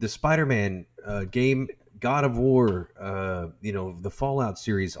 The Spider-Man game, God of War, the Fallout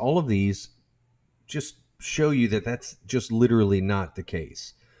series, all of these just show you that that's just literally not the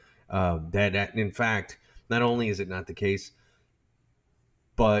case. That in fact, not only is it not the case,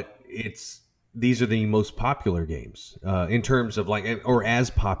 but these are the most popular games in terms of or as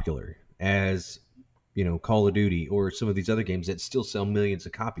popular as Call of Duty or some of these other games that still sell millions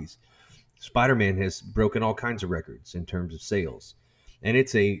of copies. Spider-Man has broken all kinds of records in terms of sales, and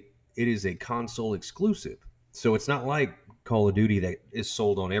it is a console exclusive. So it's not like Call of Duty that is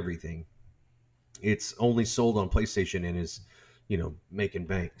sold on everything. It's only sold on PlayStation and is, making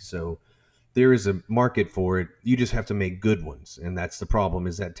bank. So there is a market for it. You just have to make good ones, and that's the problem.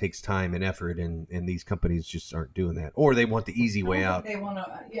 Is that takes time and effort, and these companies just aren't doing that, or they want the easy way out. They want to,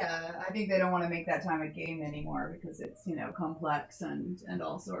 I think they don't want to make that time a game anymore, because it's complex and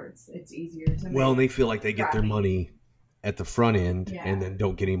all sorts. It's easier to. Well, and they feel like they get their money at the front end, and then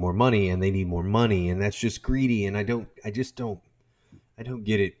don't get any more money, and they need more money, and that's just greedy. And I just don't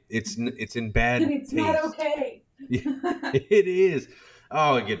get it. It's in bad taste. It's not okay. It is.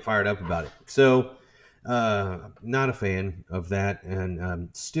 Oh, I get fired up about it. So, not a fan of that, and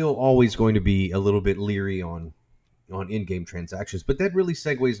still always going to be a little bit leery on in-game transactions. But that really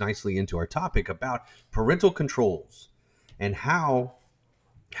segues nicely into our topic about parental controls and how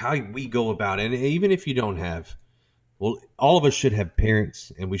we go about it. And even if you don't have, well, all of us should have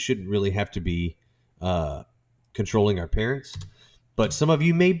parents, and we shouldn't really have to be controlling our parents. But some of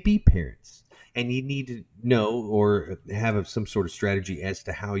you may be parents, and you need to know or have some sort of strategy as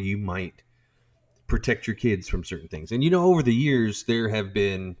to how you might protect your kids from certain things. And, over the years, there have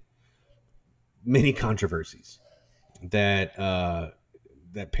been many controversies that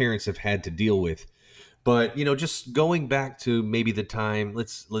parents have had to deal with. But, just going back to maybe the time,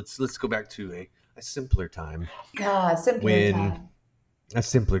 let's go back to a simpler time. A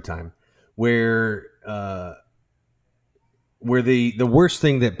simpler time where the worst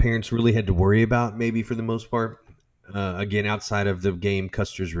thing that parents really had to worry about, maybe for the most part, again, outside of the game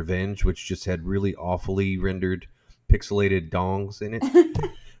Custer's Revenge, which just had really awfully rendered pixelated dongs in it,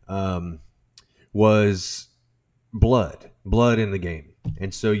 was blood in the game.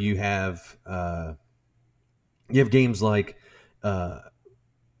 And so you have games like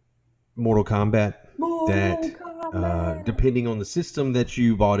Mortal Kombat that, depending on the system that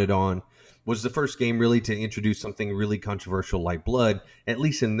you bought it on, was the first game really to introduce something really controversial like blood, at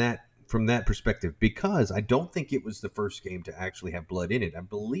least in that from that perspective because I don't think it was the first game to actually have blood in it. I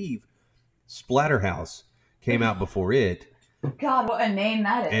believe Splatterhouse came out before it. God, what a name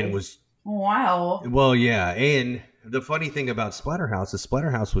that is. And was wow. Well, yeah, and the funny thing about Splatterhouse is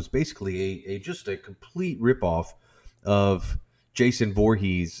Splatterhouse was basically a just a complete ripoff of Jason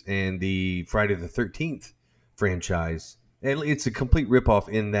Voorhees and the Friday the 13th franchise. And it's a complete ripoff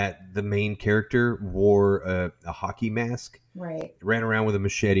in that the main character wore a hockey mask, right? Ran around with a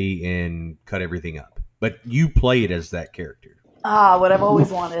machete and cut everything up. But you played as that character. What I've always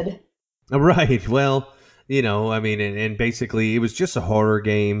wanted. Right. Well, I mean, and basically it was just a horror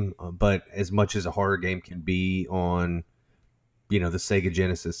game, but as much as a horror game can be on, the Sega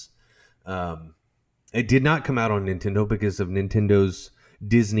Genesis. It did not come out on Nintendo because of Nintendo's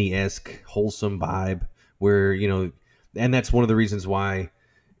Disney-esque wholesome vibe where, and that's one of the reasons why,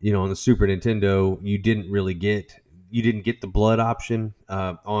 on the Super Nintendo, you didn't get the blood option.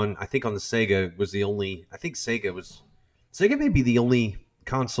 I think on the Sega was the only, Sega may be the only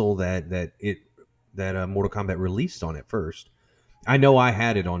console that Mortal Kombat released on at first. I know I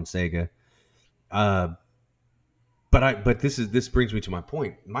had it on Sega. But this brings me to my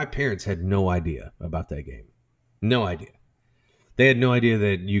point. My parents had no idea about that game. No idea. They had no idea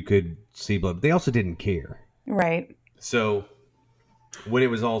that you could see blood. They also didn't care. Right. So when it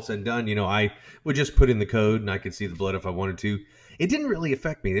was all said and done, I would just put in the code and I could see the blood if I wanted to. It didn't really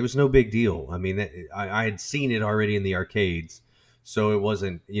affect me. It was no big deal. I mean, I had seen it already in the arcades. So it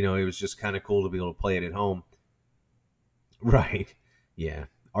wasn't, it was just kind of cool to be able to play it at home. Right. Yeah.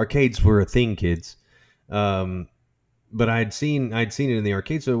 Arcades were a thing, kids. But I'd seen it in the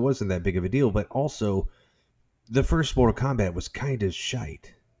arcade, so it wasn't that big of a deal. But also, the first Mortal Kombat was kind of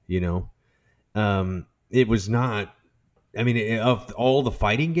shite, It was not. I mean, of all the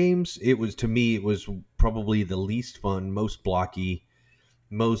fighting games, it was probably the least fun, most blocky,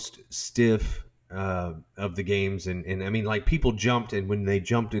 most stiff of the games. And I mean, like people jumped, and when they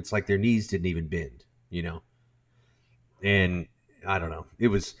jumped, it's like their knees didn't even bend, And I don't know. It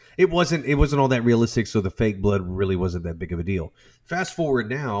wasn't all that realistic, so the fake blood really wasn't that big of a deal. Fast forward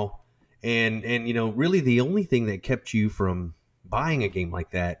now, and really the only thing that kept you from buying a game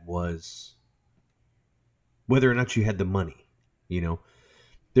like that was whether or not you had the money.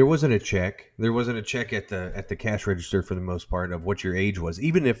 There wasn't a check. There wasn't a check at the cash register for the most part of what your age was,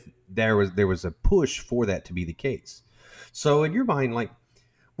 even if there was a push for that to be the case. So in your mind, like,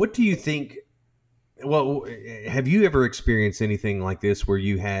 what do you think? Well, have you ever experienced anything like this where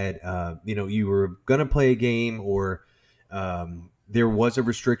you had, you were going to play a game or there was a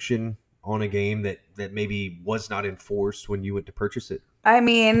restriction on a game that maybe was not enforced when you went to purchase it? I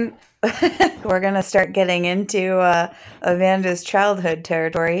mean, we're going to start getting into Amanda's childhood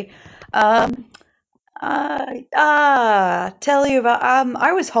territory. Tell you about,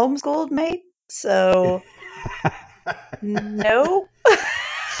 I was homeschooled, mate, so no.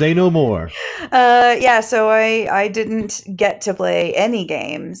 Say no more. So I didn't get to play any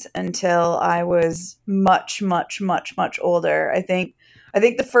games until I was much, much, much, much older. I think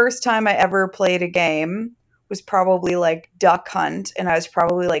the first time I ever played a game was probably like Duck Hunt, and I was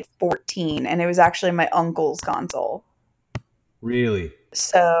probably like 14, and it was actually my uncle's console. Really?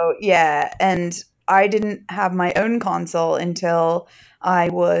 So, yeah, and I didn't have my own console until I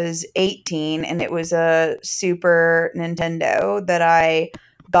was 18, and it was a Super Nintendo that I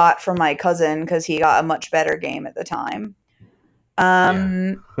got from my cousin because he got a much better game at the time.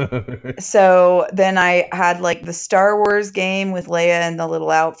 So then I had like the Star Wars game with Leia in the little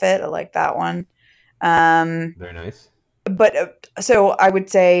outfit. I like that one. Very nice. But so I would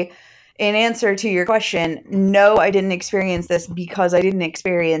say, in answer to your question, no, I didn't experience this because I didn't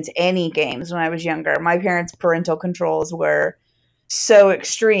experience any games when I was younger. My parents' parental controls were so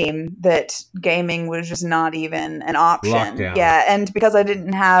extreme that gaming was just not even an option. Lockdown. Yeah, and because I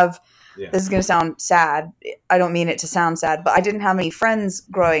didn't have, this is going to sound sad. I don't mean it to sound sad, but I didn't have any friends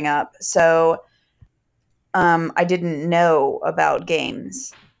growing up, so I didn't know about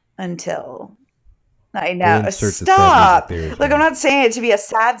games until I know. Stop. Look, I'm not saying it to be a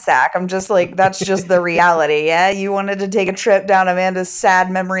sad sack. I'm just like, that's just the reality. Yeah, you wanted to take a trip down Amanda's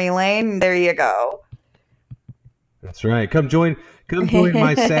sad memory lane. There you go. That's right. Come join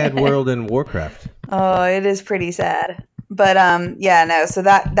my sad world in Warcraft. Oh, it is pretty sad. But so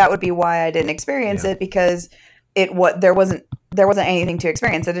that would be why I didn't experience it, because there wasn't anything to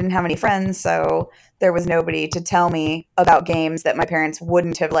experience. I didn't have any friends, so there was nobody to tell me about games that my parents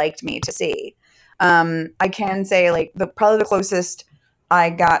wouldn't have liked me to see. I can say like probably the closest I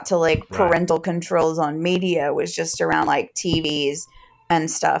got to like parental controls on media was just around like TVs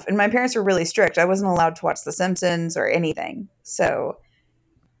and stuff. And my parents were really strict. I wasn't allowed to watch The Simpsons or anything. So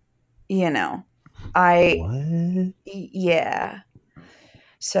What? Yeah.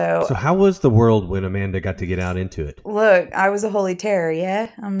 So how was the world when Amanda got to get out into it? look, I was a holy terror. Yeah,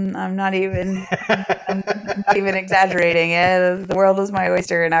 I'm not even exaggerating. Yeah, the world was my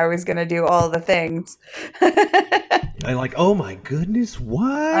oyster, and I was gonna do all the things. I like, oh my goodness,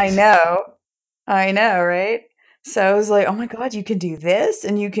 what? I know, right? So I was like, oh my god, you can do this,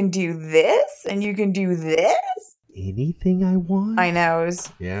 and you can do this, and you can do this. Anything I want. I know it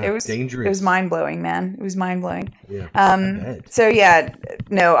was dangerous. It was mind blowing, man. It was mind blowing. Yeah. I bet. So yeah,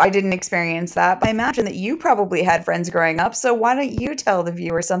 no, I didn't experience that. But I imagine that you probably had friends growing up. So why don't you tell the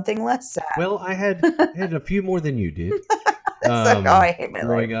viewer something less sad? Well, I had a few more than you did. I hate my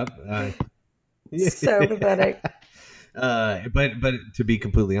growing life. up. So pathetic. But to be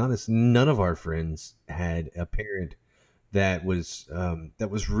completely honest, none of our friends had a parent that was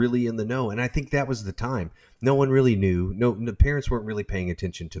really in the know, and I think that was the time. No one really knew. No, the parents weren't really paying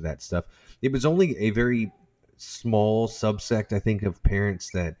attention to that stuff. It was only a very small subsect, I think, of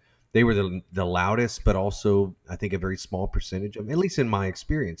parents that they were the loudest, but also I think a very small percentage of them. At least in my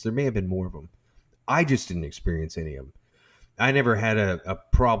experience, there may have been more of them. I just didn't experience any of them. I never had a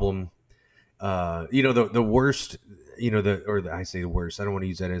problem. The worst. I say the worst. I don't want to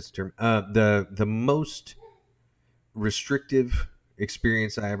use that as a term. The most restrictive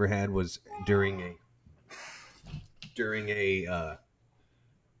experience I ever had was during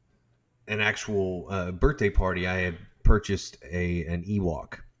an actual birthday party. I had purchased an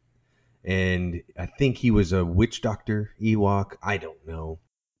Ewok, and I think he was a witch doctor Ewok. I don't know.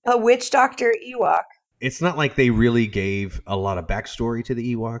 A witch doctor Ewok. It's not like they really gave a lot of backstory to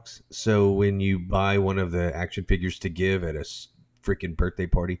the Ewoks. So when you buy one of the action figures to give at a freaking birthday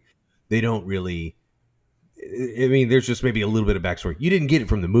party, they don't really. I mean, there's just maybe a little bit of backstory. You didn't get it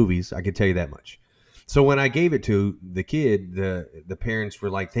from the movies, I can tell you that much. So when I gave it to the kid, the parents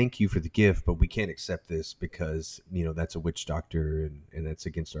were like, "Thank you for the gift, but we can't accept this because that's a witch doctor and that's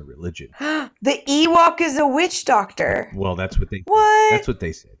against our religion." The Ewok is a witch doctor. Well, that's what they. What? That's what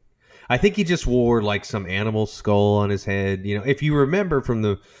they said. I think he just wore like some animal skull on his head. If you remember from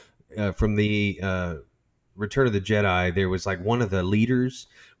the Return of the Jedi, there was like one of the leaders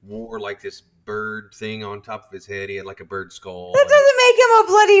wore like this bird thing on top of his head. He had like a bird skull. That doesn't make him a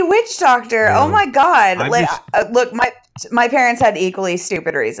bloody witch doctor. No. Oh my god! Look, my parents had equally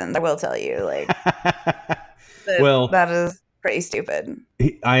stupid reasons. I will tell you, that is pretty stupid.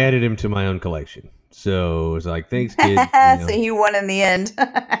 I added him to my own collection. So it was like, thanks, kid. So he won in the end.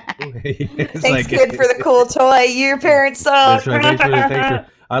 Thanks, kid, for the cool toy your parents saw. That's right. Thanks for.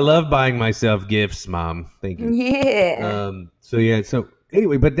 I love buying myself gifts, Mom. Thank you. Yeah. So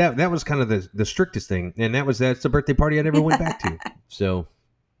anyway, but that was kind of the strictest thing, and that's a birthday party I never went back to. So,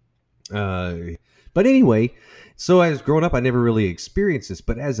 but anyway, so as growing up, I never really experienced this,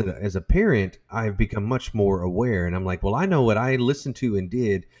 but as a parent, I've become much more aware, and I'm like, well, I know what I listened to and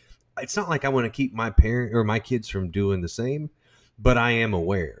did. It's not like I want to keep my parent or my kids from doing the same, but I am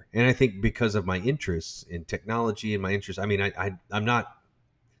aware. And I think because of my interests in technology and my interests, I mean, I'm not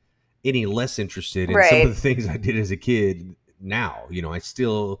any less interested in some of the things I did as a kid now. I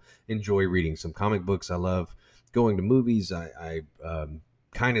still enjoy reading some comic books. I love going to movies. I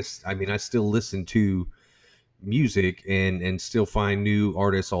still listen to music and still find new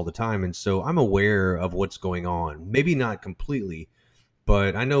artists all the time. And so I'm aware of what's going on. Maybe not completely,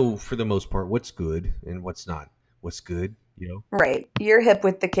 but I know for the most part what's good and what's not. What's good, Right. You're hip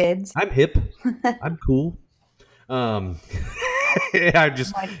with the kids. I'm hip. I'm cool. I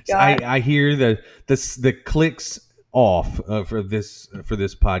just I hear the clicks off for this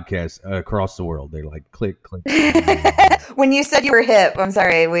podcast across the world. They're like click click. When you said you were hip, I'm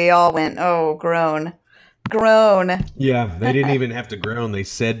sorry, we all went, oh, groan. Yeah, they didn't even have to groan. They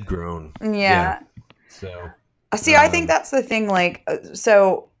said groan. Yeah. So see, I think that's the thing.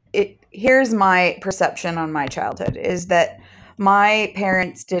 Here's my perception on my childhood is that my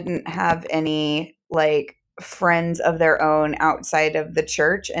parents didn't have any friends of their own outside of the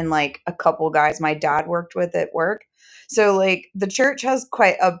church and a couple guys my dad worked with at work. So the church has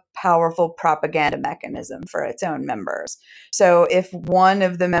quite a powerful propaganda mechanism for its own members. So if one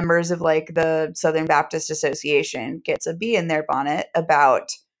of the members of the Southern Baptist Association gets a bee in their bonnet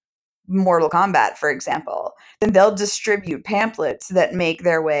about Mortal Kombat, for example, then they'll distribute pamphlets that make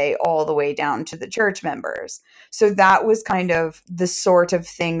their way all the way down to the church members. So that was kind of the sort of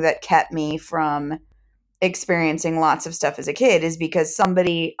thing that kept me from experiencing lots of stuff as a kid, is because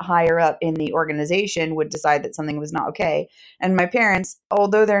somebody higher up in the organization would decide that something was not okay. And my parents,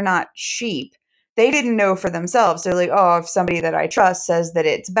 although they're not sheep, they didn't know for themselves. They're like, oh, if somebody that I trust says that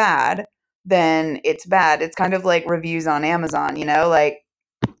it's bad, then it's bad. It's kind of like reviews on Amazon,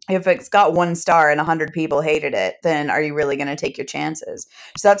 if it's got 1 star and 100 people hated it, then are you really going to take your chances?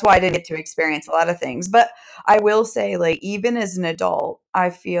 So that's why I didn't get to experience a lot of things. But I will say, like, even as an adult, I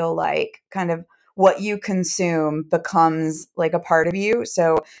feel like kind of what you consume becomes like a part of you.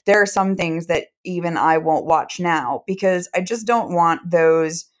 So there are some things that even I won't watch now because I just don't want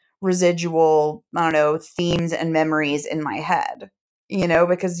those residual, I don't know, themes and memories in my head,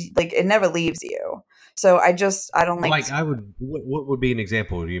 because like it never leaves you. So I don't like Like I would. What would be an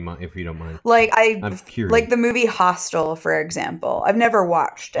example? Do you mind, if you don't mind? like I'm like curious. the movie Hostel, for example. I've never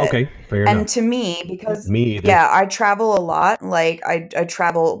watched it. Okay, fair And enough. to me, because Me either. yeah, I travel a lot. Like I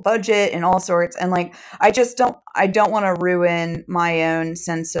travel budget and all sorts, and like I don't want to ruin my own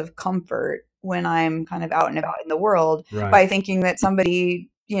sense of comfort when I'm kind of out and about in the world Right. by thinking that somebody,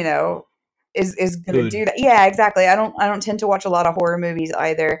 is going to do Good. that. Yeah, exactly. I don't tend to watch a lot of horror movies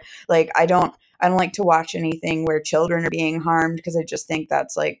either. Like I don't like to watch anything where children are being harmed because I just think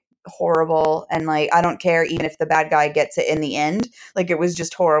that's like horrible. And like, I don't care even if the bad guy gets it in the end. Like, it was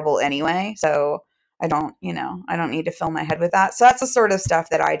just horrible anyway. So I don't need to fill my head with that. So that's the sort of stuff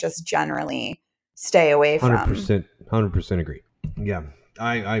that I just generally stay away from. 100% agree. Yeah,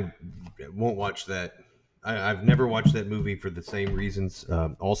 I won't watch that. I've never watched that movie for the same reasons.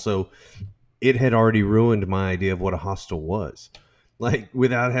 Also, it had already ruined my idea of what a hostel was. Like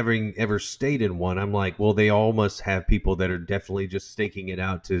without having ever stayed in one, I'm like, well, they all must have people that are definitely just staking it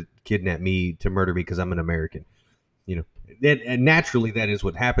out to kidnap me, to murder me because I'm an American. You know, and naturally that is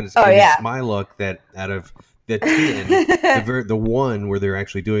what happens. Oh, And yeah. it's my luck that out of the 10, the one where they're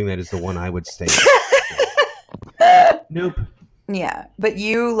actually doing that is the one I would stay at. Nope. Yeah. But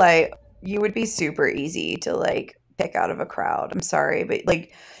you would be super easy to like pick out of a crowd. I'm sorry, but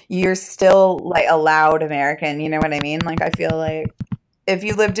like you're still like a loud American, you know what I mean? Like I feel like if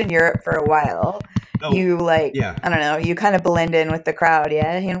you lived in Europe for a while, Oh, you like yeah. I don't know, you kind of blend in with the crowd,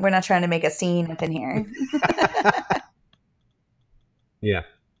 yeah. We're not trying to make a scene up in here. Yeah.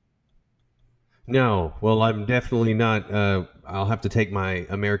 No, well, I'm definitely not. I'll have to take my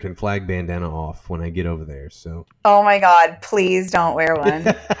American flag bandana off when I get over there. So, Oh my god, please don't wear one.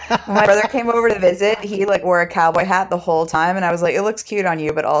 When my brother came over to visit, he like wore a cowboy hat the whole time, and I was like, "It looks cute on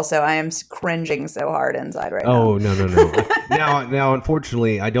you," but also I am cringing so hard inside right now. oh no. Now,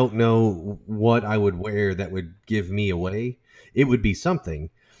 unfortunately, I don't know what I would wear that would give me away. It would be something,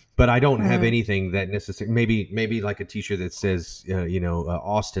 but I don't have Mm. anything that necessarily. Maybe like a T-shirt that says,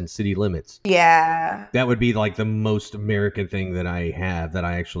 Austin City Limits. Yeah. That would be like the most American thing that I have that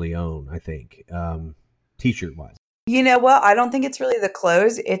I actually own. I think, T-shirt wise. You know what? I don't think it's really the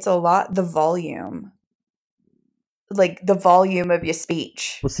clothes. It's a lot the volume. Like the volume of your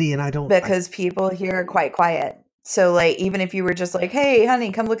speech. Well, see, and I don't. Because people here are quite quiet. So like even if you were just like, "Hey,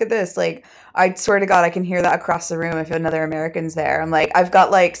 honey, come look at this." Like I swear to God, I can hear that across the room if another American's there. I'm like, I've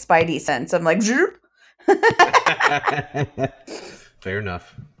got like spidey sense. I'm like, "Zoop." Fair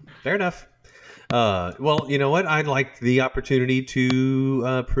enough. Fair enough. Well, you know what? I'd like the opportunity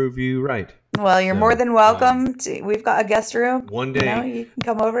to prove you right. Well, you're more So, than welcome. We've got a guest room. one You know, day, you can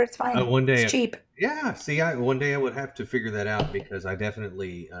come over. It's fine. one day, It's cheap. yeah. See, one day I would have to figure that out because I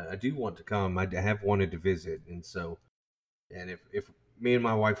definitely, I do want to come. I have wanted to visit, and so, and if me and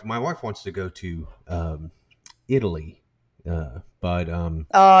my wife wants to go to Italy, but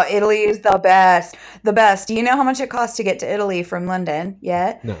Oh, Italy is the best. The best. Do you know how much it costs to get to Italy from London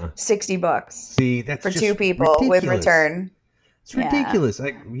yet? no. $60 See, that's for just 2 people with ridiculous. return. It's Yeah. ridiculous.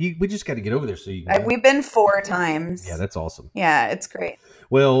 We just got to get over there so you can. We've been 4 times. Yeah, that's awesome. Yeah, it's great.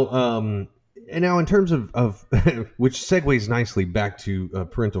 Well, and now in terms of which segues nicely back to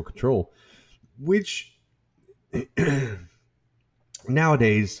parental control, which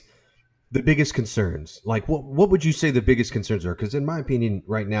nowadays the biggest concerns, like what would you say the biggest concerns are? Because in my opinion,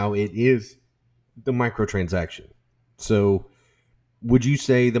 right now it is the microtransaction. So, would you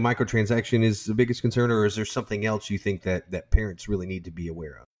say the microtransaction is the biggest concern, or is there something else you think that parents really need to be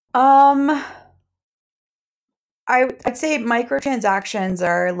aware of? Um, I'd say microtransactions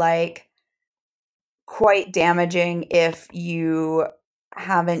are like quite damaging if you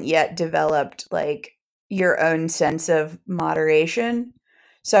haven't yet developed like your own sense of moderation.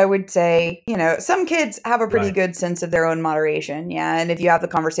 So I would say, some kids have a pretty Right. good sense of their own moderation. Yeah. And if you have the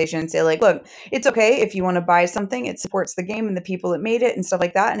conversation and say, like, look, it's okay if you want to buy something, it supports the game and the people that made it and stuff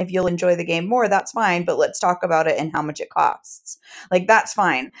like that. And if you'll enjoy the game more, that's fine. But let's talk about it and how much it costs. Like, that's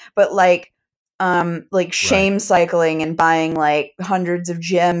fine. But like shame cycling and buying like hundreds of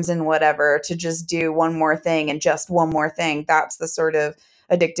gems and whatever to just do one more thing and just one more thing. That's the sort of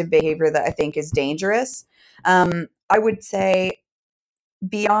addictive behavior that I think is dangerous. I would say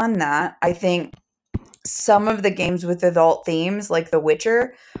beyond that, I think some of the games with adult themes, like The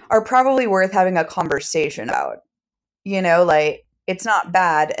Witcher, are probably worth having a conversation about. Like, it's not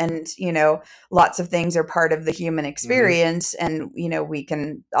bad, and lots of things are part of the human experience, and we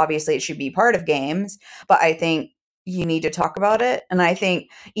can, obviously it should be part of games, but I think you need to talk about it. And I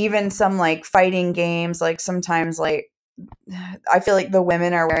think even some like fighting games, like sometimes, like, I feel like the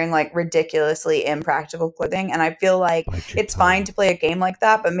women are wearing like ridiculously impractical clothing, and I feel like Bite your it's fine tongue. to play a game like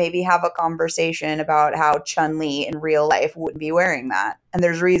that, but maybe have a conversation about how Chun-Li in real life wouldn't be wearing that. And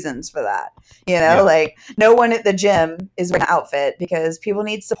there's reasons for that. Yeah. Like, no one at the gym is wearing an outfit because people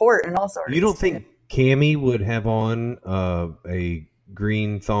need support and all sorts. You don't think Cammy would have on a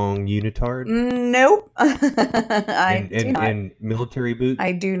green thong unitard Nope. I do not. and military boots?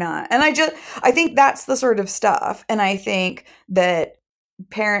 I do not. And I think that's the sort of stuff. And I think that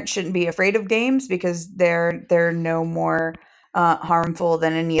parents shouldn't be afraid of games because they're no more harmful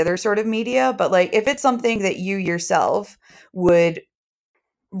than any other sort of media. But like, if it's something that you yourself would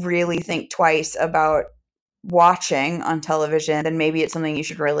really think twice about watching on television, then maybe it's something you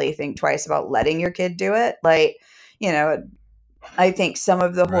should really think twice about letting your kid do it. Like, I think some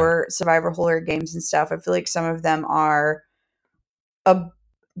of the Right. horror survivor horror games and stuff, I feel like some of them are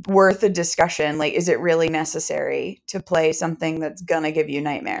worth a discussion. Like, is it really necessary to play something that's gonna give you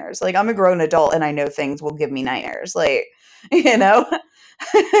nightmares? Like, I'm a grown adult and I know things will give me nightmares. Like, Right.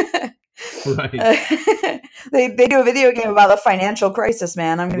 they do a video game about the financial crisis,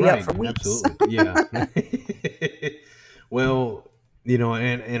 man. I'm gonna be up for weeks. Absolutely. Yeah. Well,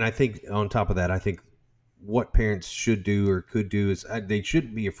 and I think on top of that, I think what parents should do or could do is they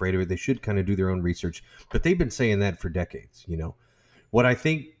shouldn't be afraid of it. They should kind of do their own research. But they've been saying that for decades. What I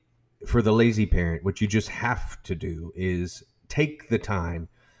think for the lazy parent, what you just have to do is take the time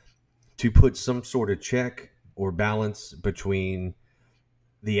to put some sort of check or balance between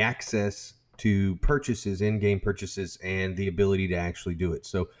the access to purchases, in-game purchases, and the ability to actually do it.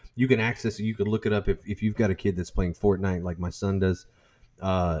 So you can access it. You can look it up if you've got a kid that's playing Fortnite like my son does.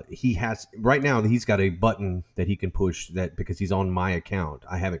 He has right now. He's got a button that he can push that because he's on my account.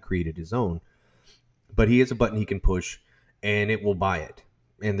 I haven't created his own, but he has a button he can push, and it will buy it.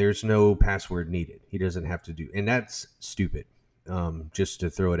 And there's no password needed. He doesn't have to do, and that's stupid. Just to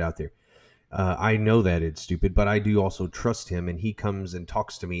throw it out there. I know that it's stupid, but I do also trust him, and he comes and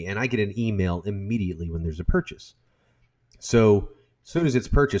talks to me, and I get an email immediately when there's a purchase. So as soon as it's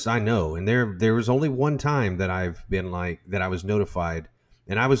purchased, I know. And there was only one time that I've been like that I was notified,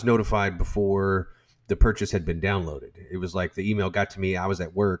 and I was notified before the purchase had been downloaded. It was like the email got to me. I was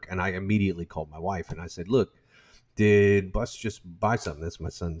at work, and I immediately called my wife, and I said, "Look, did Bus just buy something?" That's my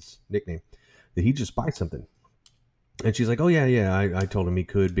son's nickname. Did he just buy something? And she's like, "Oh yeah. I told him he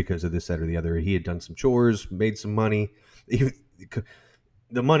could because of this, that, or the other. He had done some chores, made some money.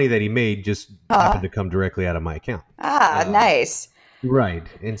 The money that he made just happened to come directly out of my account." Nice. Right,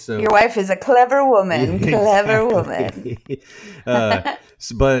 and so your wife is a clever woman. Exactly. Clever woman.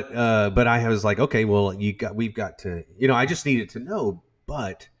 But I was like, okay, well, we've got to, I just needed to know,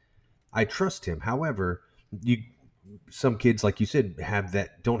 but I trust him. However, some kids, like you said,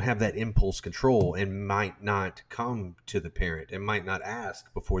 don't have that impulse control and might not come to the parent and might not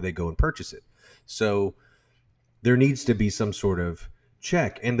ask before they go and purchase it. So there needs to be some sort of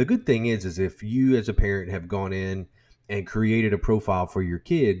check. And the good thing is if you as a parent have gone in and created a profile for your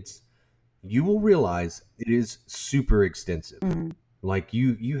kids, you will realize it is super extensive. Mhm. Like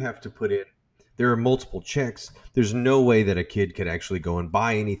you have to put in, there are multiple checks. There's no way that a kid could actually go and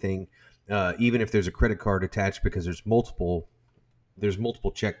buy anything, even if there's a credit card attached, because there's multiple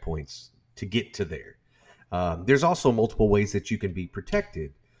checkpoints to get to there. There's also multiple ways that you can be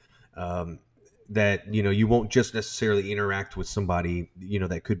protected. That you won't just necessarily interact with somebody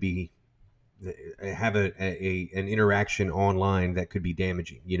that could be have an interaction online that could be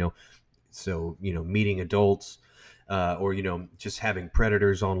damaging. So meeting adults, or just having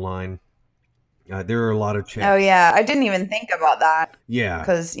predators online. There are a lot of checks. Oh yeah, I didn't even think about that. Yeah,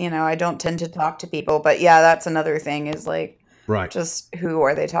 because I don't tend to talk to people, but yeah, that's another thing is like, right, just who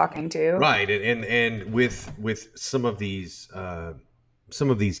are they talking to? Right, and with some of these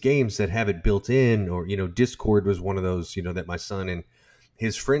games that have it built in, or Discord was one of those that my son and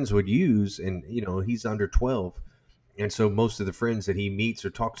his friends would use, and he's under 12, and so most of the friends that he meets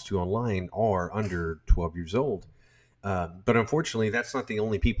or talks to online are under 12 years old. But unfortunately, that's not the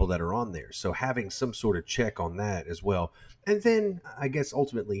only people that are on there. So having some sort of check on that as well, and then I guess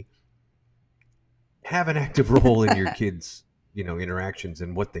ultimately have an active role in your kids' interactions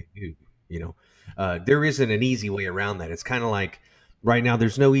and what they do. There isn't an easy way around that. It's kind of like right now,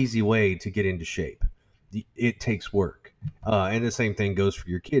 there's no easy way to get into shape. It takes work, and the same thing goes for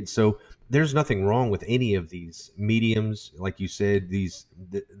your kids. So there's nothing wrong with any of these mediums, like you said, these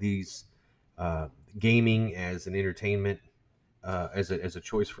gaming as an entertainment, as a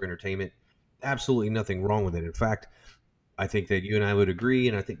choice for entertainment. Absolutely nothing wrong with it. In fact, I think that you and I would agree,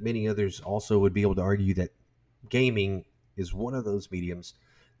 and I think many others also would be able to argue that gaming is one of those mediums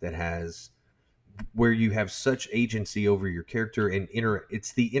that has where you have such agency over your character and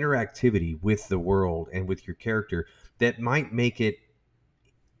it's the interactivity with the world and with your character that might make it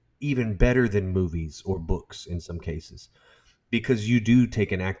even better than movies or books in some cases, because you do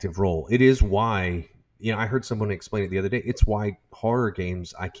take an active role. It is why, I heard someone explain it the other day. It's why horror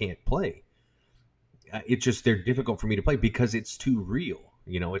games I can't play. It's just, they're difficult for me to play because it's too real.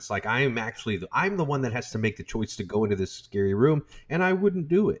 It's like I'm the one that has to make the choice to go into this scary room, and I wouldn't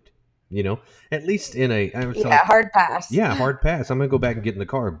do it. At least in hard pass. Yeah, hard pass. I'm gonna go back and get in the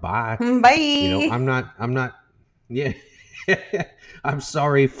car. Bye. Bye. I'm not. Yeah. I'm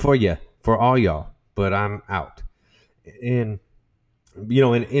sorry for all y'all, but I'm out. And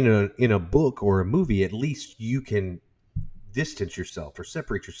in a book or a movie, at least you can distance yourself or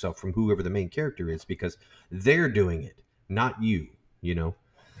separate yourself from whoever the main character is, because they're doing it, not you.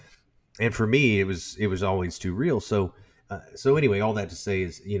 And for me, it was always too real. So anyway, all that to say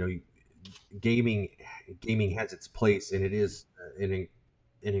is, gaming has its place, and it is an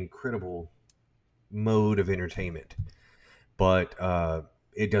incredible mode of entertainment. But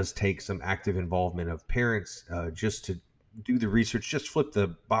it does take some active involvement of parents just to do the research. Just flip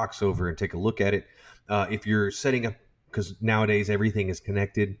the box over and take a look at it. If you're setting up, because nowadays everything is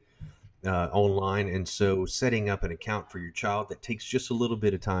connected online, and so setting up an account for your child, that takes just a little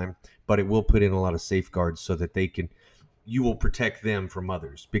bit of time, but it will put in a lot of safeguards so that you will protect them from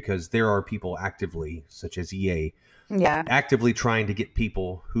others, because there are people actively, such as EA, actively trying to get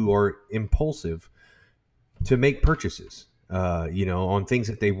people who are impulsive to make purchases, on things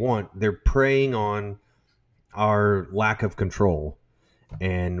that they want. They're preying on our lack of control,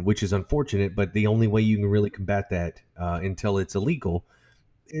 and which is unfortunate. But the only way you can really combat that until it's illegal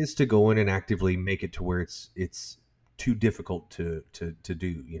is to go in and actively make it to where it's too difficult to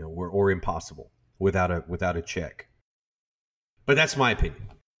do, or impossible without a check. But that's my opinion.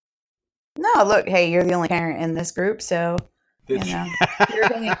 No, look, hey, you're the only parent in this group, so your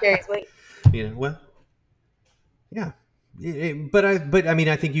opinion carries weight. Well, yeah. But I mean,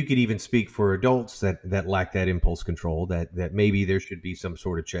 I think you could even speak for adults that lack that impulse control, that maybe there should be some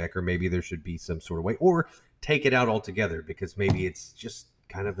sort of check, or maybe there should be some sort of way, or take it out altogether, because maybe it's just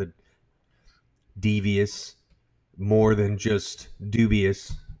kind of a devious, more than just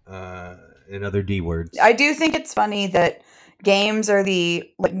dubious, and other D words. I do think it's funny that games are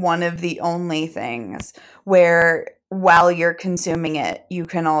one of the only things where while you're consuming it, you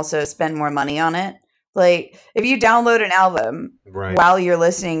can also spend more money on it. Like, if you download an album while you're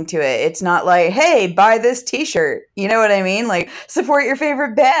listening to it, it's not like, hey, buy this t-shirt. You know what I mean? Like, support your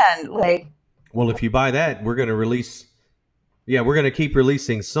favorite band. Like, well, if you buy that, we're going to keep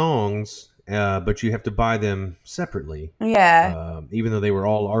releasing songs, but you have to buy them separately. Yeah. Even though they were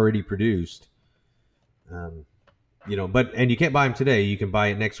all already produced. And you can't buy them today. You can buy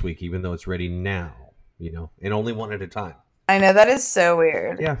it next week, even though it's ready now, and only one at a time. I know, that is so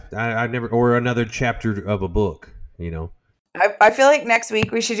weird. Yeah, I've never, or another chapter of a book, I feel like next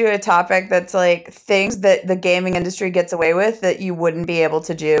week we should do a topic that's like things that the gaming industry gets away with that you wouldn't be able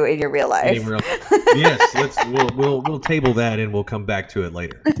to do in your real life. Yes, we'll table that, and we'll come back to it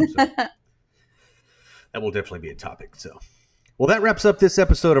later. So, that will definitely be a topic. So, well, that wraps up this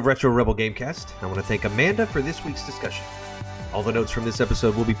episode of Retro Rebel Gamecast. I want to thank Amanda for this week's discussion. All the notes from this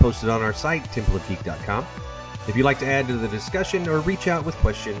episode will be posted on our site, templeofgeek.com. If you'd like to add to the discussion or reach out with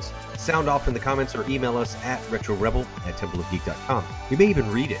questions, sound off in the comments or email us at retrorebel@templeofgeek.com. We may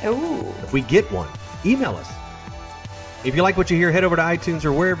even read it. Ooh. If we get one, email us. If you like what you hear, head over to iTunes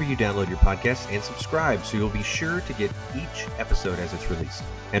or wherever you download your podcasts and subscribe so you'll be sure to get each episode as it's released.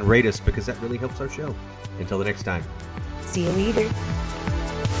 And rate us, because that really helps our show. Until the next time. See you later.